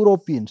and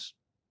Europeans.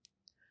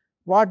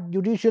 What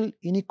judicial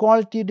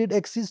inequality did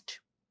exist?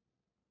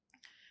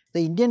 The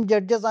Indian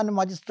judges and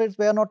magistrates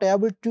were not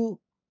able to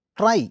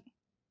try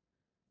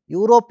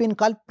European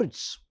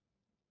culprits.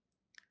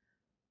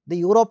 The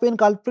European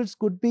culprits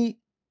could be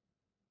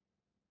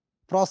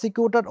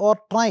prosecuted or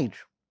tried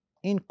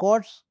in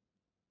courts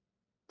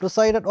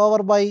presided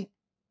over by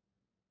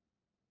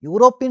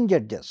European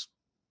judges.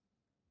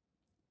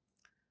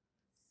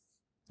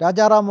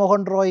 Rajaram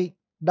Mohan Roy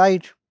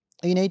died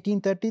in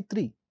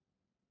 1833,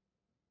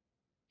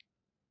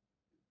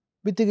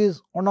 which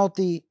is one of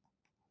the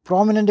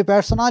prominent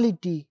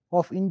personality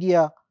of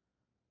India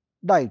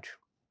died.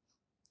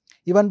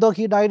 Even though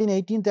he died in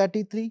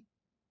 1833,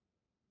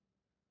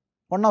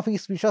 one of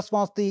his wishes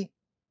was the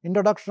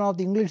introduction of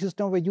the English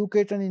system of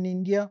education in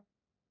India.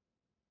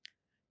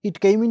 It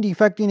came into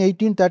effect in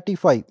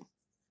 1835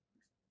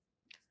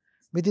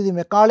 with the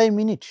Macaulay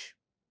Minute.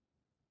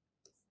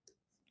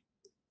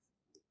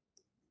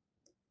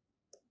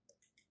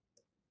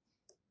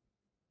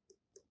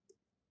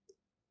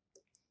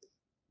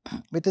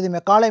 With the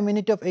Macaulay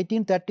Minute of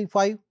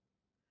 1835,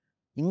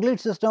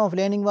 English system of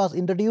learning was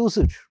introduced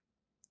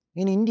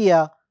in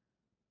India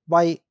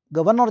by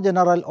Governor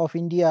General of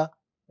India,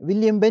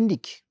 William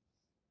Bentinck.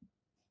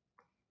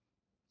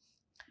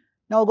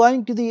 Now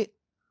going to the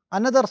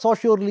another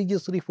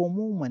socio-religious reform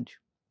movement,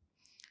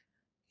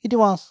 it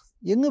was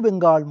Young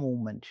Bengal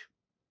movement.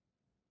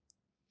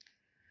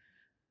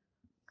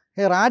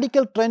 A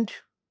radical trend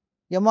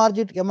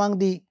emerged among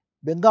the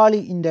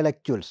Bengali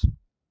intellectuals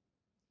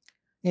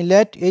in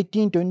late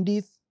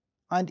 1820s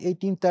and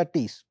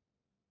 1830s,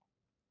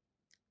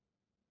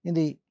 in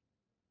the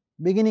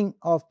beginning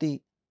of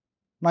the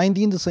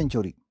 19th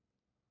century.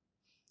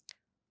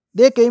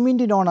 They came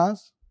into known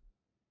as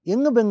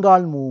Young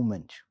Bengal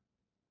movement.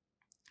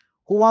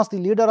 Who was the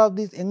leader of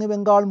this Young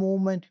Bengal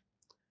movement?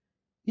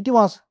 It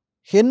was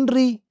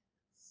Henry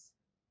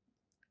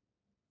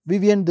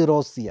Vivian de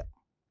Rosia,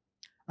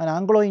 an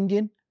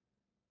Anglo-Indian.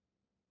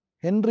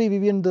 Henry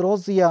Vivian de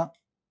Rosia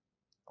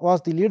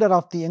was the leader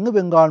of the Young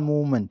Bengal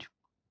movement.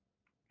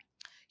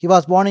 He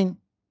was born in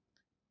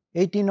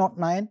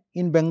 1809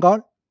 in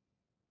Bengal.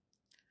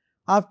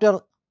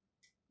 After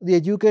the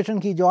education,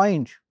 he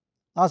joined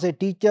as a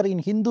teacher in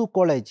Hindu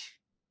college,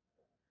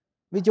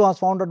 which was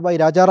founded by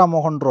Rajaram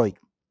Mohan Roy.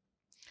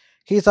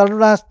 He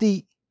served as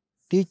the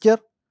teacher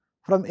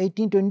from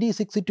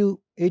 1826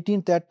 to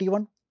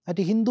 1831 at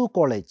a Hindu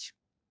college.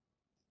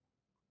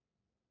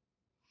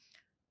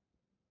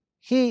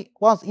 He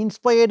was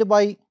inspired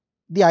by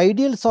the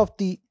ideals of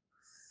the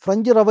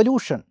French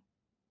Revolution: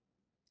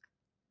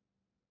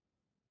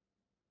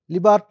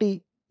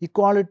 liberty,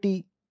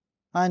 equality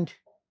and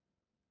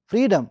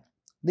freedom.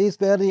 These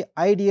were the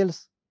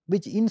ideals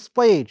which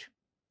inspired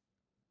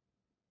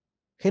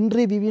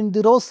Henry Vivian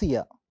de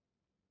Rosia.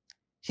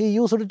 He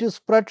used it to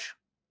spread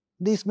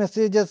these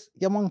messages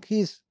among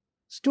his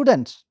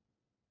students.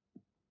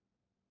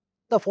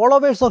 The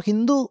followers of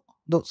Henry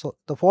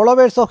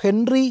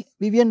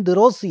Vivian de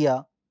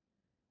Rosia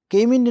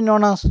came in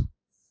known as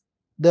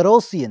the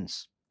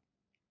Rosians.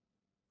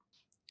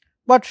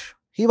 But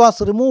he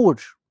was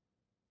removed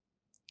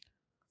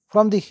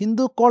from the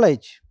Hindu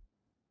college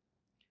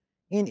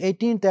in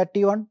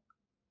 1831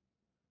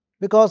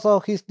 because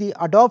of the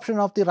adoption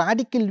of the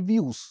radical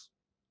views.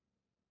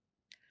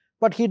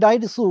 But he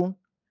died soon.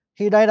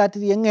 He died at the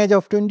young age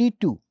of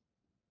 22.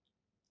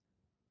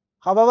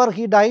 However,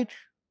 he died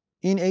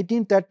in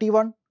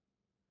 1831.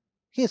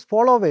 His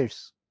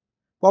followers,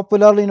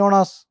 popularly known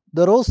as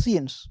the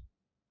Rosians,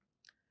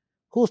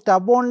 who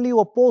stubbornly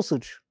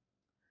opposed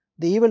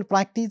the evil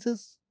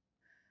practices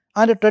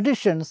and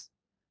traditions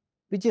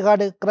which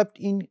had crept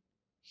in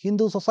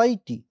Hindu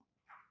society.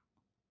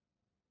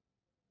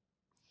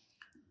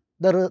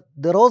 The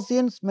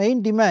Rosians'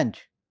 main demand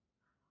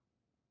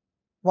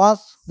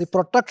was the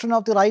protection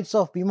of the rights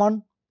of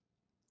women,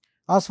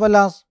 as well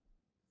as,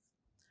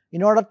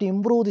 in order to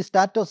improve the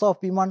status of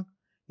women,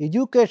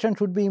 education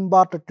should be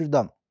imparted to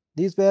them.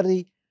 These were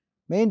the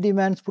main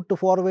demands put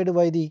forward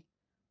by the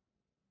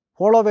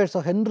followers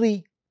of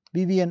Henry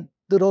Vivian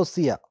Thoreau.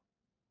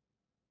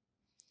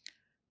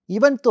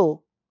 Even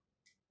though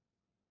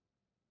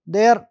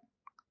their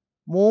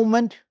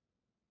movement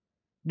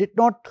did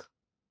not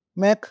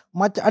make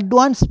much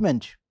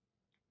advancement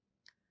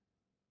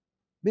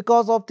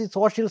because of the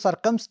social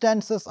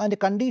circumstances and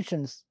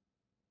conditions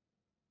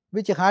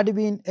which had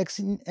been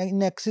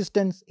in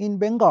existence in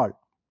Bengal.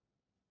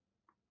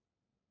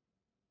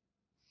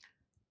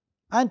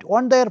 And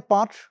on their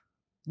part,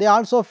 they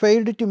also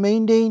failed to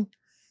maintain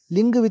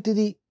link with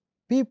the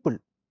people.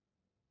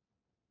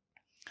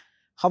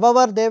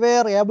 However, they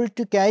were able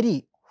to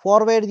carry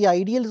forward the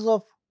ideals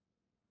of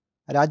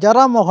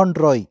Rajaram Mohan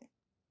Roy,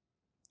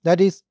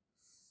 that is,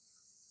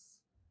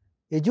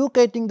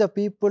 educating the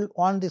people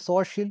on the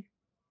social,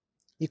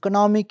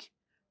 economic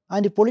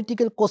and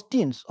political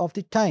questions of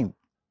the time.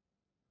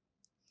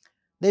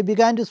 They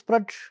began to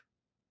spread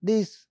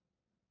these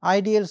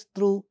ideals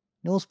through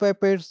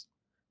newspapers,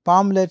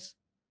 pamphlets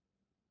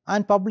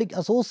and public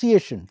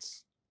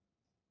associations.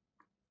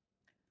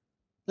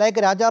 Like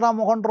Rajaram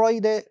Mohan Roy,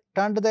 they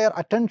turned their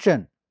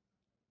attention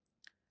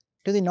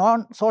to the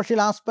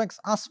non-social aspects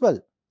as well.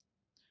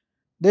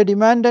 They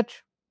demanded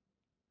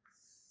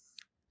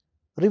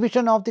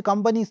revision of the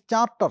company's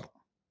charter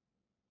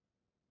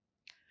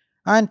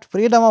and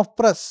freedom of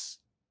press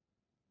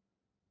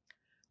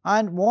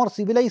and more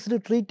civilized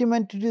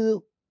treatment to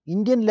the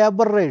Indian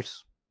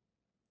labourers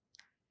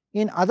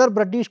in other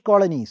British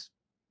colonies.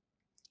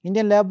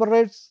 Indian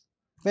labourers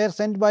were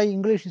sent by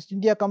English East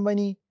India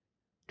Company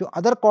to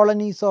other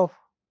colonies of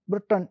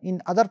Britain in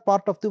other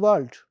part of the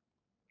world.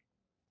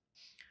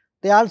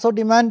 They also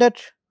demanded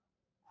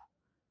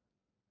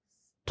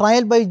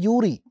trial by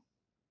jury,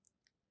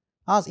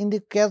 as in the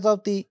case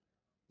of the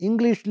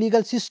English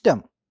legal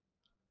system.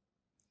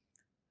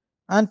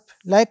 And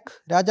like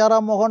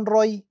Rajaram Mohan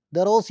Roy,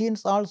 the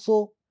Rosians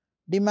also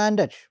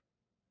demanded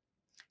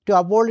to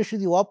abolish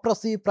the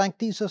oppressive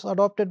practices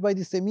adopted by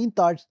the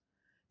Zamindars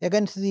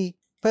against the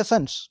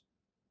peasants.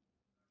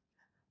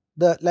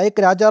 Like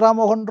Rajaram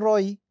Mohan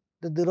Roy,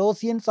 the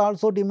Rosians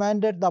also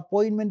demanded the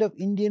appointment of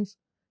Indians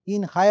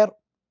in higher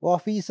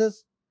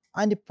offices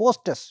and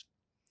posts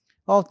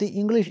of the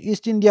English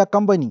East India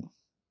Company.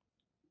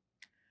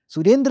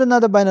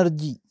 Surendranath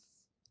Banerjee,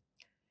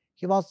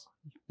 he was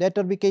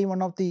later became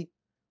one of the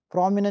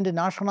prominent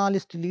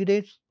nationalist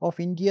leaders of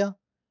India,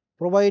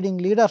 providing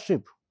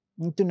leadership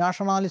into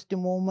nationalist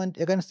movement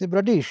against the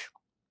British,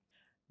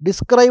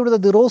 described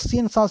the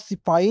Rosians as the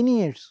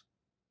pioneers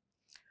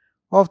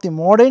of the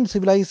modern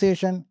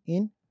civilization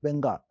in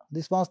Bengal.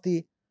 This was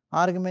the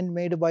argument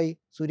made by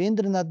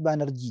Surendranath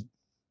Banerjee.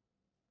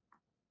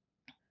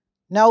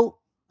 Now,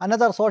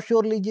 another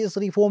socio-religious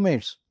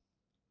reformers,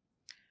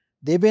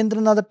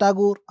 Debendranath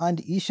Tagore and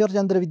Ishwar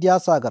Chandra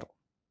Vidyasagar.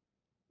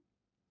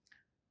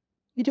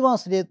 It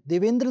was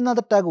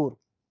Debendranath Tagore,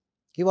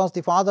 he was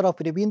the father of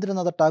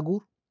Rabindranath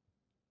Tagore.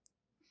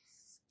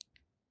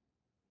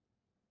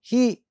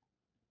 He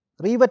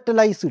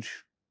revitalized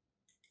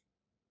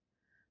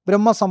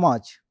Brahma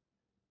Samaj.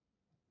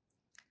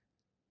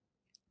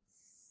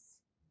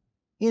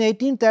 In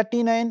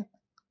 1839,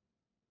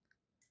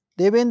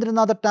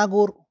 Debendranath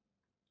Tagore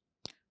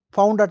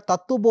founded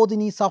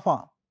Tattvabodhini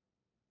Sabha.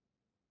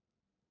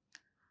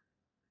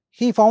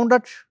 He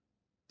founded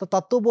the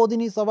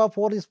Tattvabodhini Sabha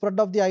for the spread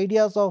of the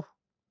ideas of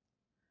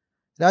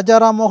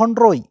Rajaram Mohan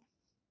Roy.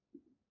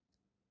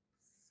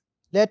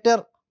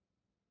 Later,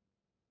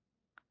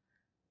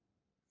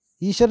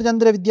 Ishwar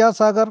Chandra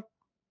Vidyasagar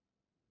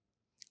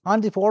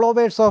and the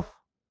followers of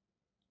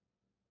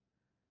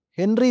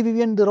Henry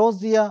Vivian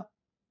Thoreau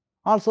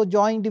also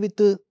joined with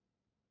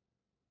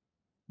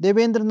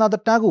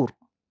Debendranath Tagore.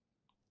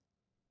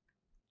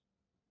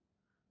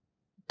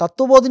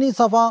 Tattvabodhini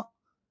Sabha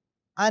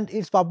and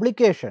its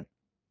publication,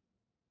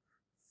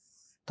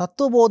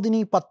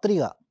 Tattvabodhini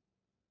Patrika,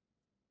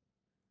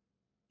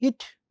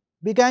 it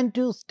began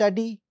to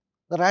study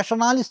the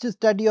rationalist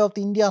study of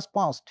the India's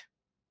past,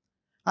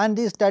 and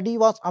this study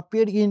was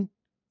appeared in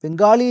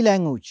Bengali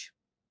language.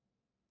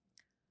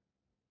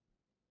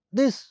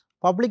 This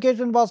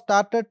publication was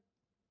started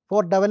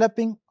for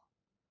developing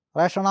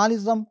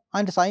rationalism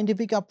and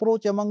scientific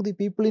approach among the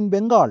people in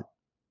Bengal.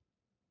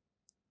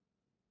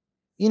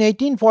 In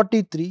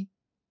 1843,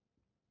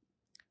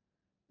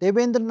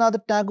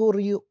 Debendranath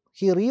Tagore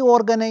he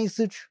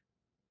reorganized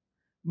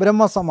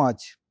Brahma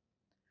Samaj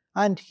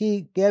and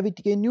he gave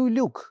it a new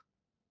look.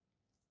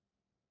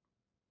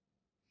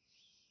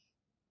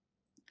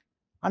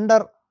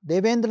 Under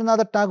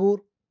Debendranath Tagore,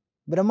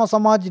 Brahma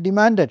Samaj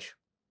demanded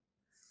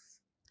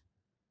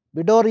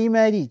widow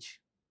remarriage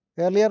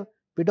Earlier,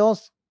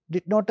 widows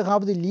did not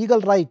have the legal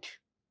right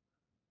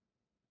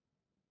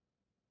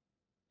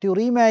to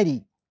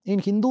remarry in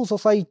Hindu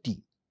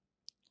society.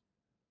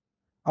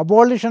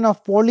 Abolition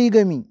of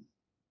polygamy,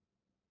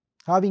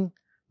 having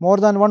more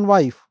than one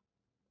wife,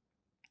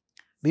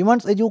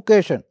 women's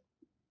education,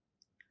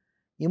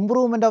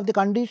 improvement of the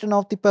condition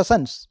of the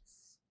peasants.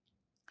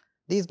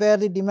 These were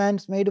the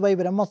demands made by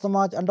Brahma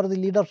Samaj under the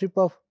leadership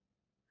of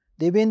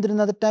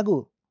Devendranath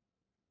Tagore.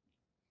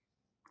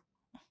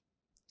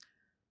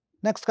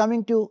 Next,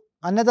 coming to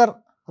another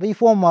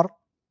reformer,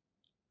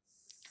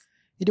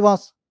 it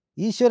was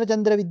Ishwara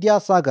Chandra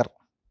Vidyasagar.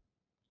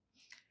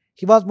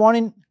 He was born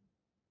in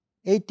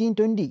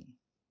 1820.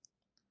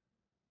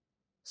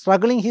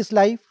 Struggling his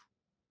life,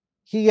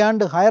 he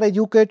earned higher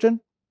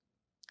education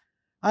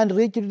and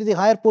reached the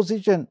higher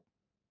position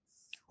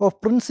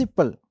of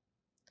principal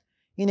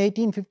in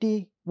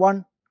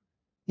 1851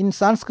 in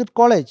Sanskrit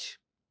College.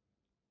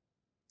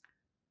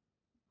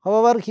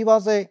 However, he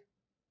was a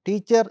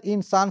teacher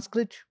in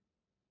Sanskrit.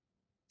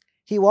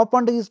 He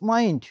opened his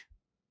mind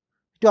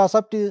to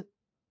accept the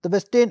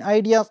Western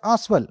ideas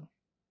as well.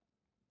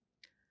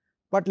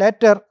 But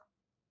later,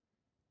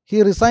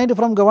 he resigned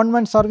from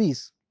government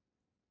service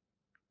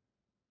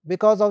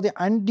because of the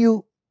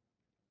undue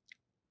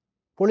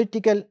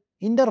political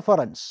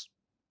interference.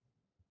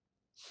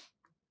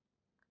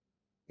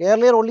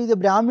 Earlier, only the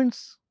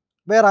Brahmins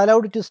were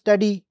allowed to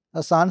study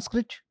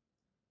Sanskrit,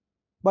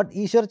 but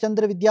Ishwara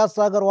Chandra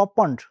Vidyasagar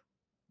opened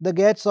the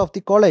gates of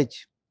the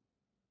college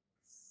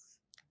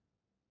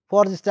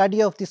for the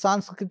study of the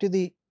Sanskrit to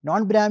the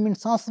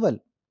non-Brahmins as well.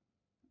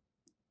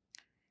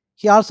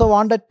 He also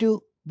wanted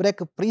to break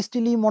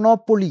priestly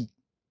monopoly.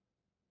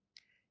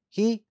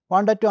 He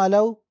wanted to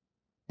allow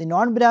the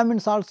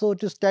non-Brahmins also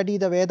to study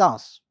the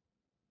Vedas.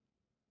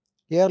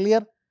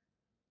 Earlier,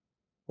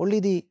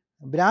 only the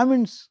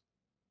Brahmins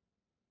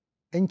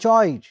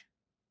enjoyed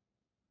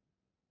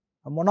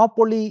a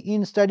monopoly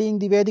in studying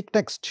the Vedic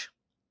text.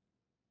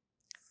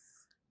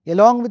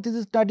 Along with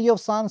the study of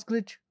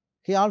Sanskrit,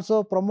 he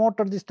also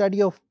promoted the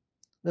study of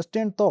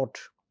Western thought.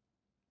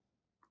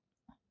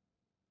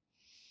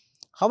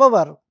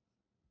 However,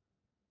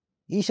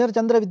 Ishwara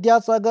Chandra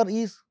Vidyasagar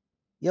is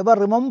ever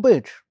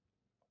remembered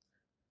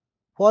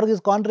for his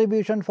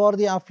contribution for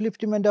the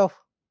upliftment of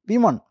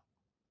women.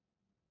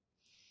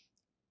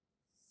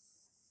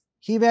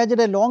 He waged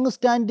a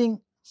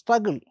long-standing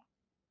struggle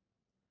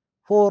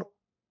for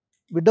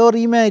widow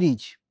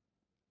remarriage.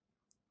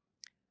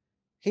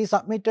 He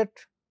submitted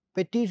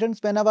petitions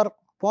whenever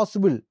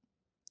possible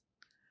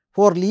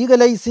for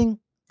legalizing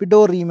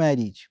widow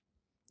remarriage.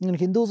 In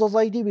Hindu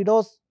society,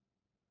 widows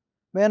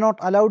were not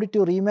allowed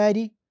to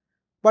remarry,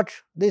 but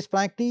this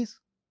practice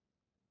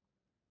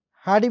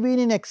had been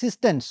in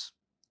existence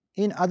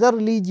in other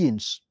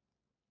religions.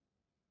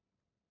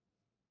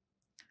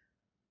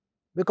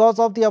 Because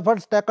of the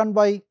efforts taken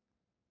by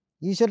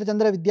Ishwara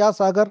Chandra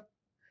Vidyasagar,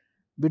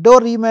 Widow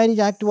Remarriage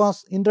Act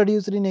was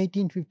introduced in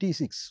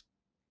 1856.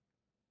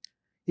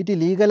 It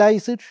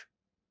legalized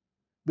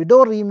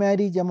widow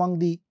remarriage among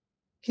the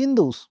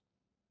Hindus.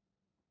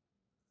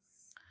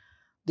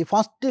 The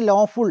first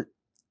lawful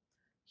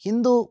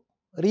Hindu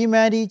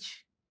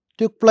remarriage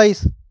took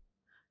place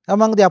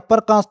among the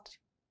upper caste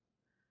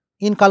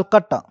in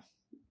Calcutta.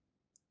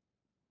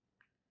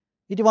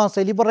 It was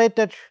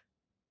celebrated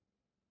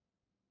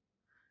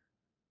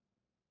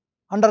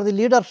under the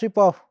leadership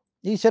of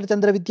Ishwara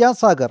Chandra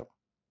Vidyasagar.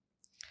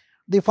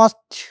 The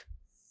first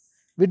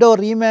widow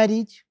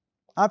remarriage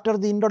after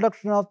the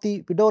introduction of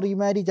the Widow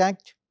Remarriage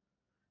Act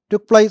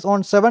took place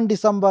on 7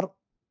 December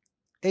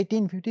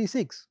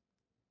 1856.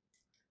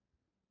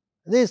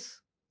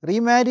 This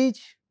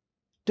remarriage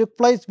took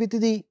place with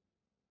the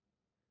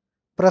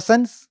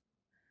presence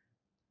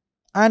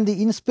and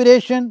the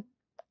inspiration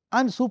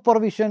and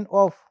supervision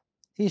of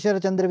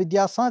Ishwara Chandra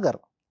Vidyasagar.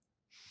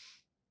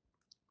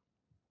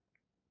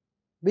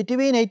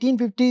 Between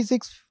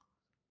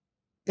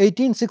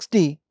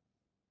 1856-1860,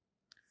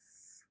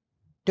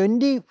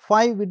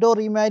 25 widow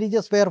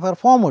remarriages were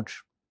performed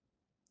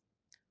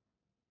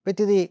with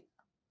the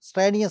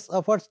strenuous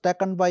efforts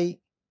taken by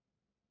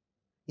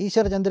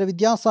Ishwara Chandra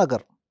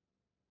Vidyasagar.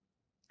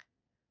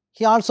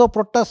 He also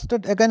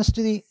protested against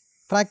the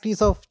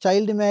practice of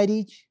child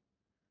marriage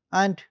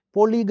and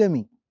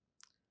polygamy.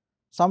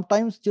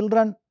 Sometimes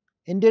children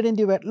entered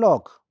into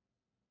wedlock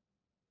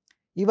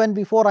even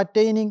before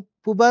attaining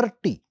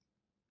puberty.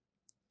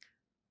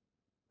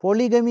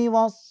 Polygamy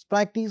was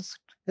practiced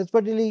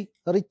especially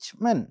rich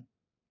men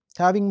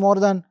having more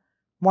than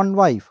one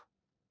wife.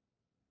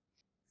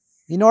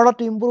 In order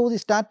to improve the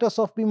status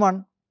of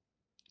women,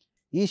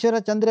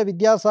 Ishwara Chandra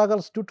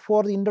Vidyasagar stood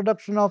for the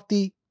introduction of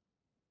the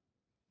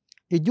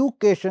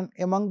education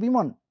among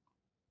women.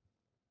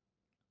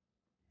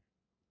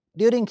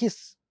 During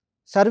his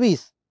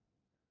service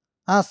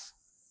as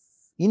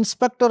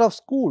inspector of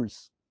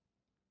schools,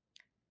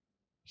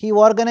 he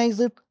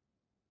organized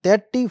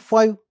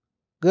 35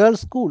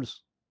 girls'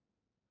 schools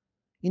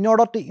in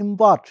order to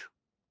impart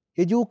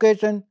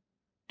education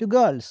to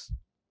girls.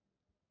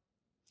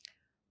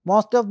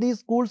 Most of these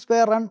schools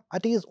were run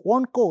at his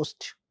own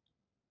cost.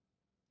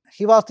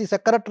 He was the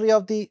secretary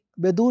of the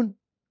Bedouin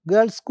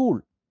Girls'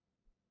 School.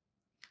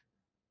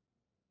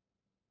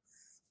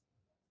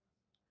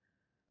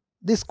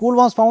 This school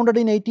was founded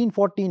in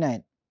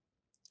 1849.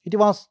 It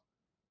was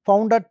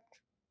founded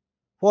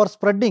for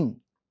spreading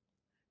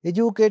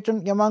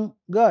education among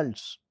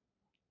girls.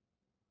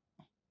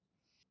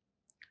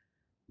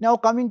 Now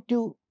coming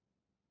to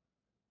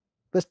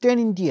Western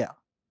India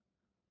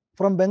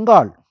from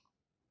Bengal,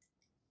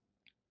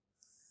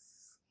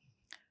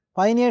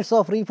 pioneers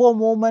of reform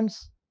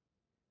movements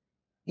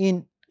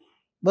in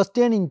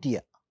Western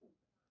India.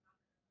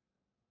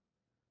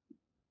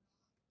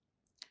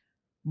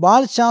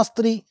 Bal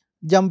Shastri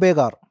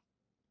Jambegar.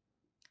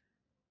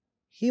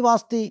 He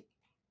was the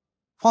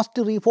first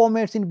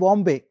reformers in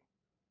Bombay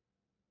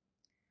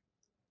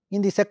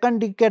in the second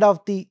decade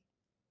of the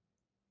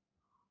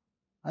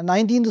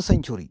 19th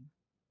century.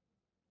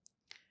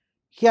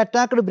 He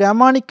attacked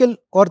Brahmanical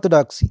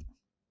orthodoxy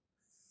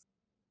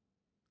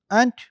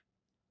and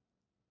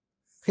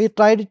he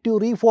tried to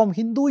reform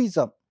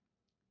Hinduism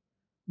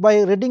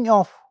by ridding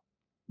of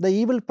the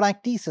evil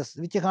practices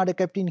which had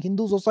kept in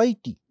Hindu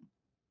society.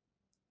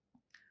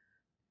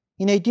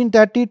 In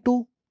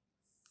 1832,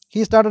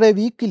 he started a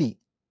weekly,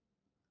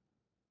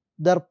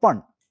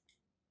 Darpan,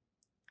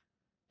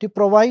 to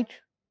provide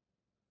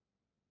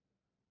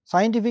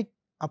scientific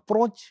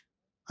approach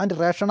and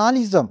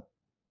rationalism.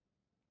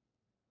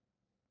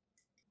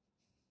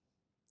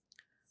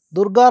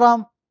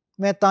 Durgaram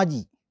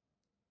Mehtaji,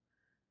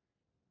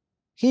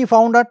 he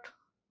founded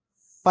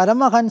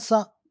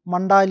Paramahansa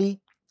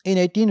Mandali in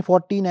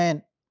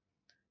 1849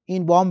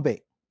 in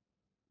Bombay.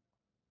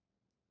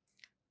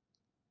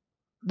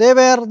 They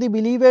were the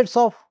believers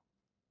of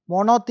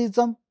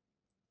monotheism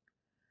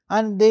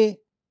and they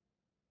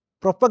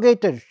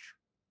propagated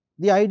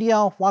the idea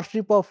of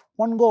worship of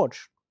one God.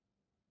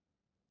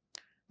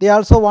 They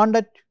also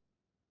wanted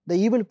the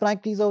evil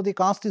practice of the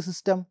caste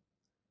system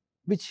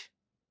which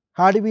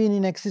had been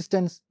in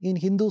existence in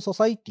Hindu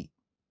society.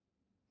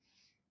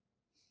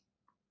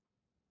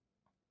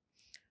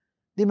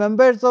 The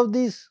members of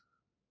this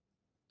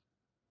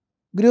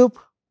group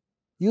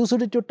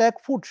used to take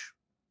food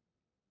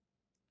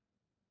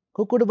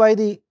cooked by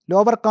the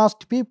lower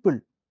caste people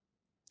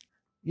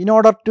in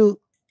order to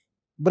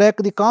break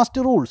the caste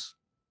rules.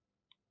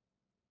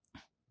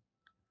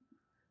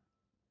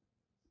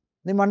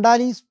 The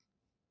Mandalis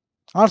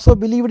also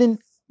believed in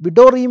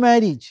widow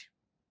remarriage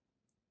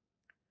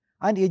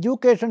and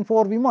education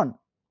for women.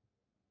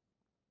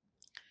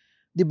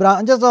 The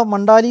branches of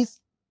Mandalis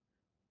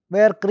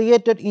were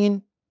created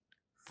in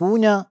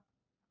Pune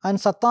and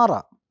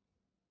Satara.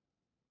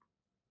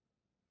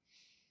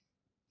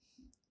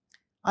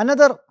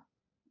 Another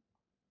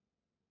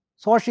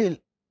social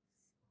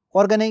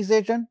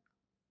organization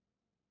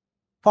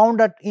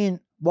founded in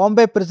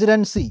Bombay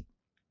Presidency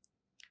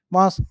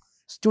was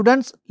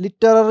Students'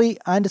 Literary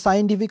and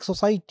Scientific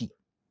Society.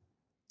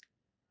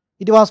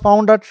 It was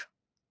founded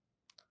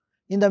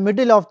in the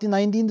middle of the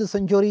 19th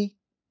century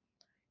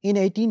in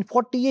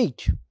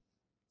 1848.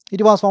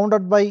 It was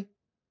founded by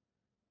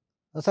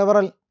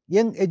several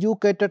young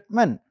educated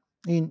men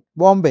in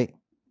Bombay.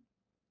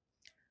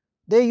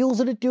 They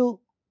used it to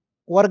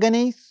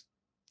organize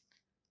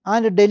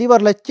and deliver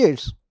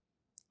lectures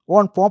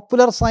on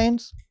popular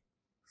science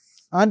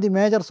and the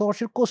major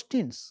social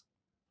questions.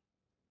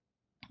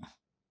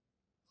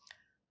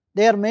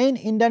 Their main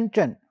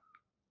intention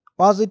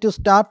was to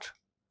start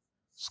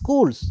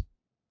schools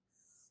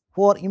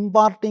for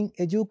imparting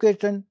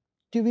education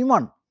to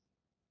women.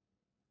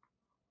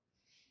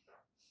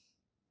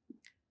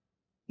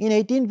 In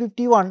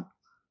 1851,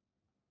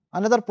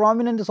 another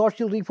prominent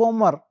social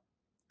reformer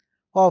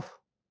of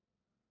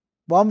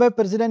Bombay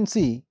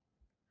Presidency,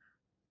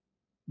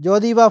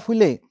 Jyotiba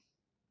Phule,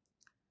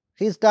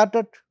 he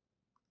started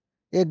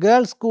a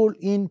girls' school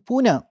in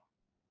Pune.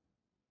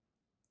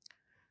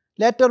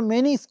 Later,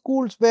 many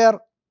schools were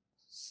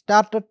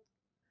started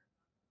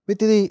with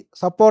the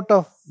support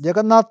of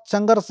Jagannath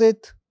Shankar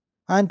Seth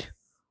and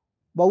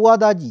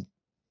Bauadaji.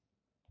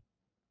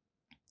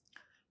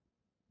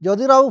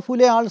 Jyotirao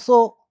Phule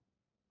also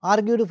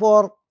argued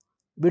for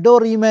widow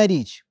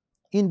remarriage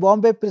in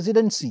Bombay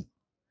Presidency.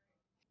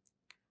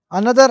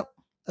 Another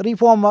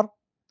reformer,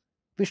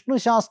 Vishnu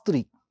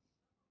Shastri,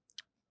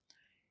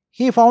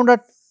 he founded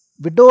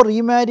Widow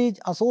Remarriage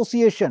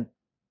Association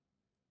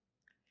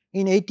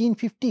in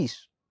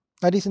 1850s,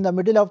 that is in the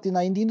middle of the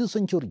 19th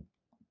century.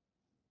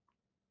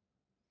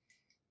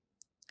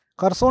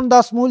 Karson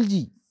Das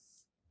Mulji,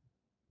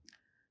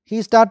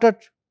 he started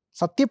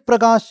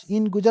Satyaprakash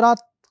in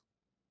Gujarati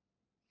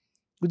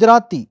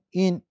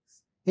in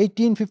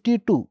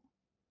 1852.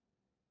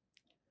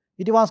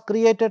 It was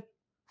created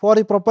for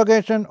the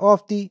propagation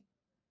of the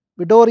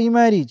widow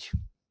remarriage.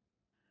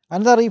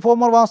 Another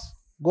reformer was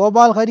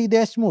Gopal Hari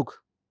Deshmukh.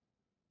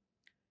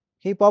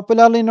 He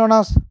popularly known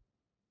as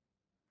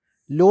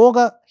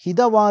Loga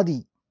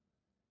Hidavadi.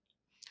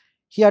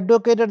 He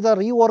advocated the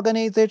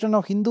reorganization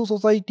of Hindu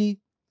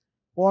society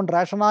on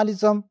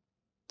rationalism,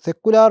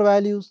 secular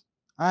values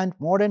and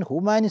modern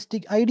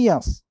humanistic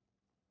ideas.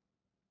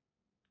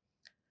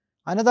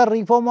 Another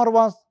reformer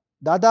was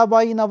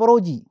Dadabhai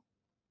Navroji.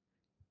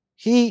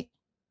 He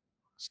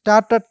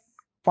started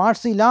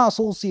Parsi Law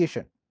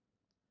Association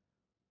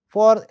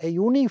for a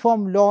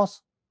uniform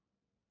laws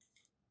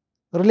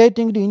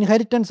relating to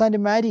inheritance and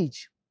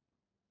marriage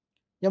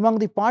among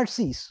the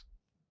Parsis.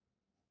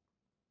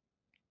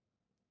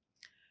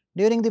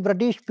 During the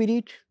British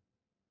period,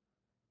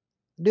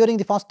 during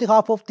the first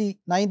half of the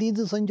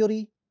 19th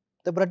century,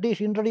 the British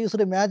introduced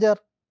major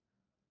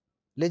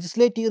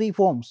legislative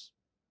reforms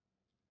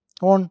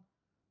on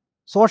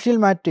social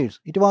matters.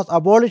 It was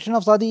abolition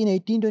of sati in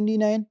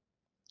 1829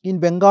 in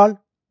Bengal,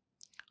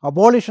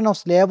 abolition of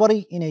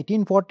slavery in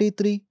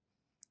 1843,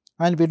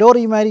 and Widow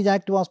Remarriage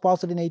Act was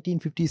passed in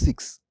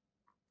 1856.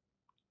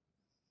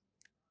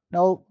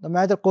 Now the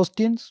major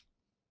questions.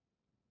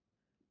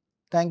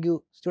 Thank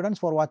you students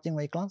for watching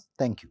my class.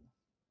 Thank you.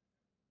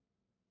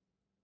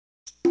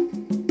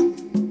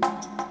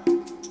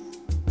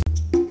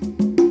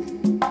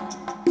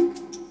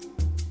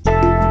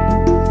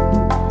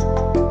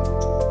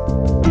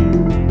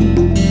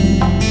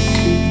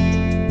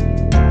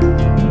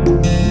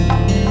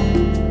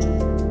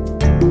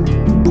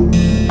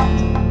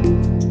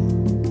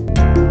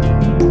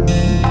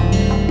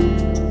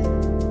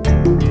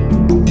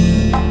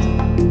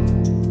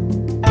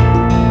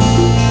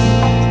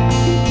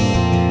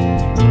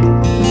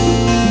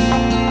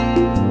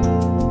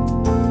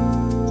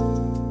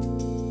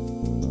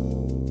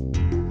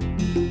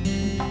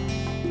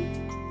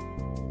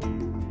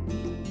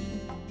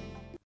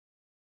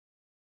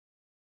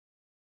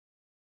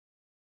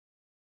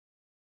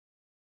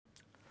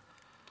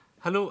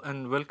 Hello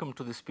and welcome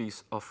to this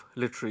piece of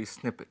literary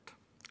snippet.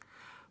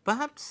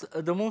 Perhaps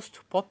the most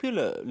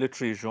popular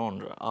literary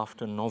genre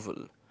after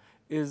novel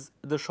is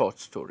the short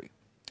story.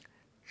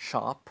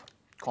 Sharp,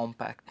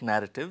 compact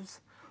narratives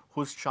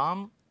whose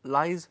charm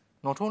lies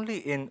not only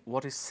in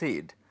what is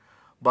said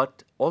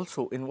but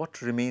also in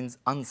what remains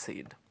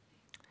unsaid.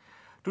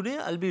 Today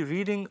I will be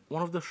reading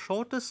one of the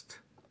shortest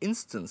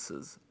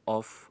instances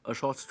of a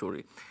short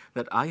story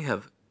that I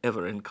have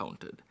ever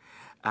encountered,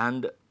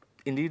 and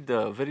indeed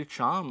the very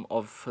charm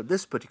of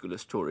this particular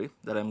story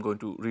that I am going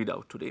to read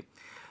out today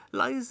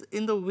lies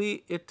in the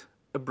way it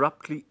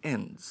abruptly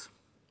ends.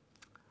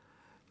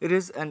 It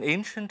is an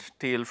ancient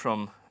tale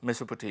from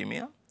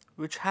Mesopotamia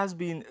which has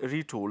been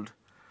retold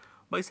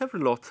by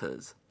several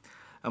authors,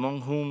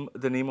 among whom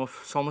the name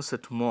of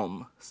Somerset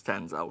Maugham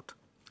stands out.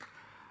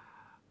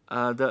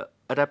 The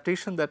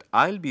adaptation that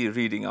I will be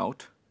reading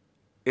out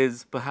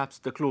is perhaps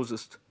the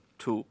closest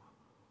to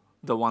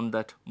the one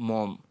that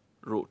Maugham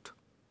wrote.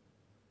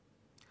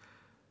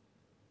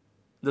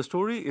 The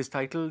story is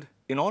titled,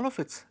 in all of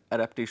its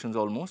adaptations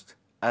almost,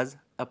 as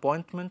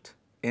Appointment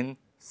in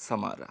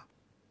Samarra.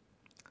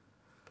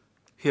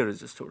 Here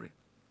is the story.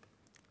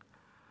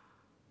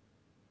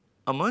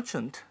 A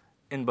merchant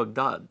in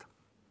Baghdad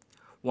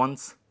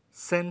once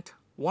sent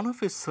one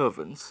of his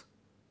servants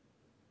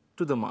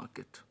to the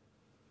market.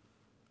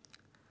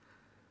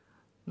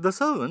 The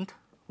servant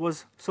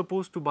was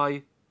supposed to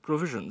buy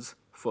provisions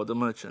for the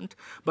merchant,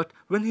 but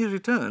when he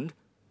returned,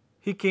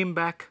 he came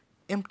back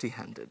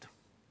empty-handed.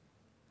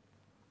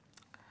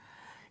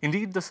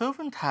 Indeed, the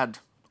servant had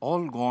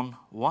all gone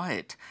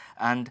white,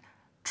 and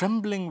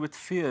trembling with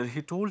fear,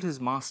 he told his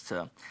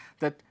master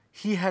that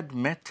he had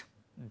met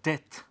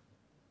death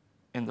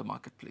in the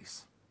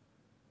marketplace.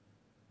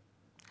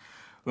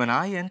 When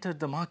I entered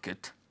the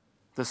market,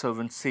 the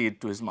servant said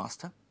to his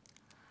master,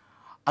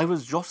 I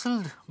was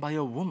jostled by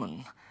a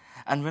woman,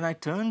 and when I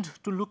turned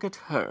to look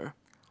at her,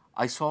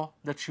 I saw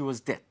that she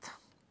was death.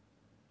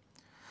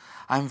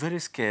 I am very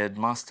scared,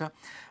 master,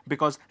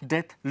 because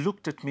death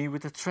looked at me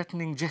with a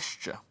threatening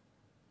gesture.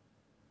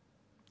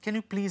 Can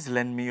you please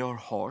lend me your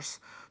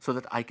horse so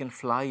that I can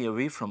fly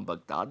away from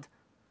Baghdad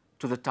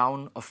to the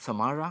town of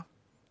Samarra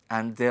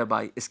and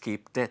thereby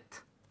escape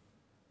death?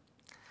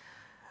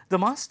 The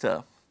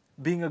master,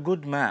 being a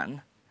good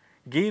man,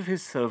 gave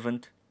his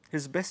servant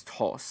his best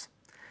horse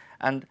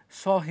and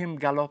saw him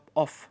gallop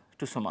off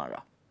to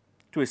Samarra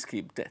to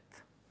escape death.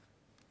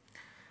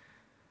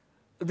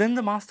 Then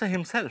the master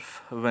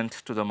himself went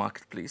to the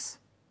marketplace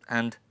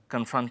and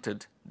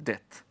confronted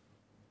death.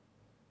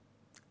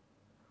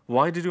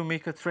 Why did you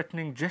make a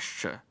threatening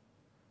gesture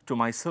to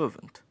my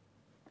servant?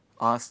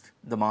 Asked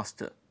the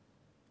master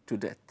to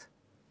death.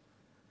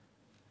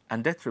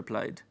 And death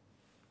replied,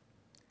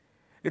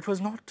 it was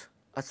not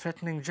a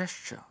threatening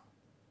gesture.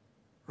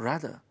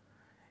 Rather,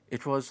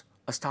 it was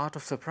a start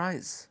of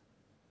surprise.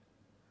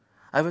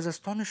 I was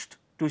astonished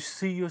to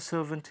see your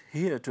servant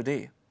here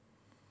today,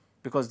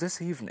 because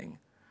this evening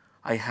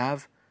I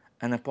have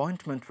an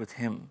appointment with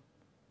him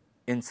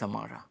in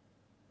Samarra.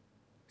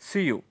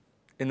 See you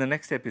in the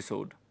next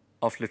episode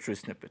of Literary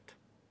Snippet.